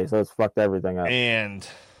Wednesday, so it's fucked everything up. And,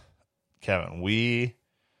 Kevin, we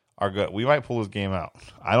are good. We might pull this game out.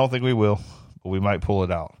 I don't think we will, but we might pull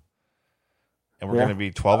it out. And we're going to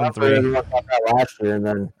be 12-3. Last year, and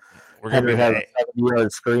then we're going to be a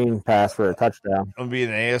 70-yard screen pass for a touchdown. It'll be an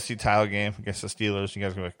AFC title game against the Steelers. You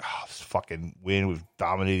guys are going to be like, oh, this fucking win. We've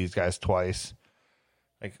dominated these guys twice.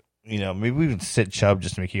 Like, maybe we even sit Chubb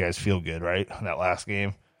just to make you guys feel good, right? On that last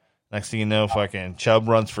game. Next thing you know, fucking Chubb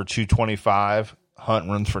runs for 225. Hunt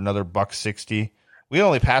runs for another $160. We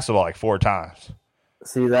only pass the ball like 4 times.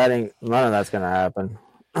 See, none of that's going to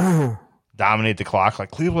happen. Dominate the clock. Like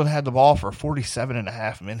Cleveland had the ball for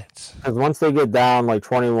 47.5 minutes. Because once they get down like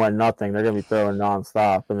 21-0, they're going to be throwing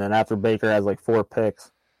nonstop. And then after Baker has like 4 picks.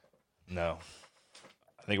 No.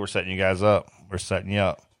 I think we're setting you guys up. We're setting you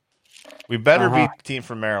up. We better beat the team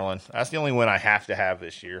from Maryland. That's the only win I have to have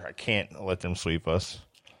this year. I can't let them sweep us.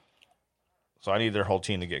 So I need their whole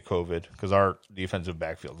team to get COVID because our defensive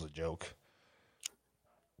backfield is a joke.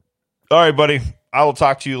 All right, buddy. I will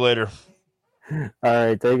talk to you later. All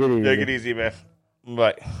right. Take it easy. Take it easy, man.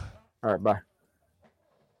 Bye. All right. Bye.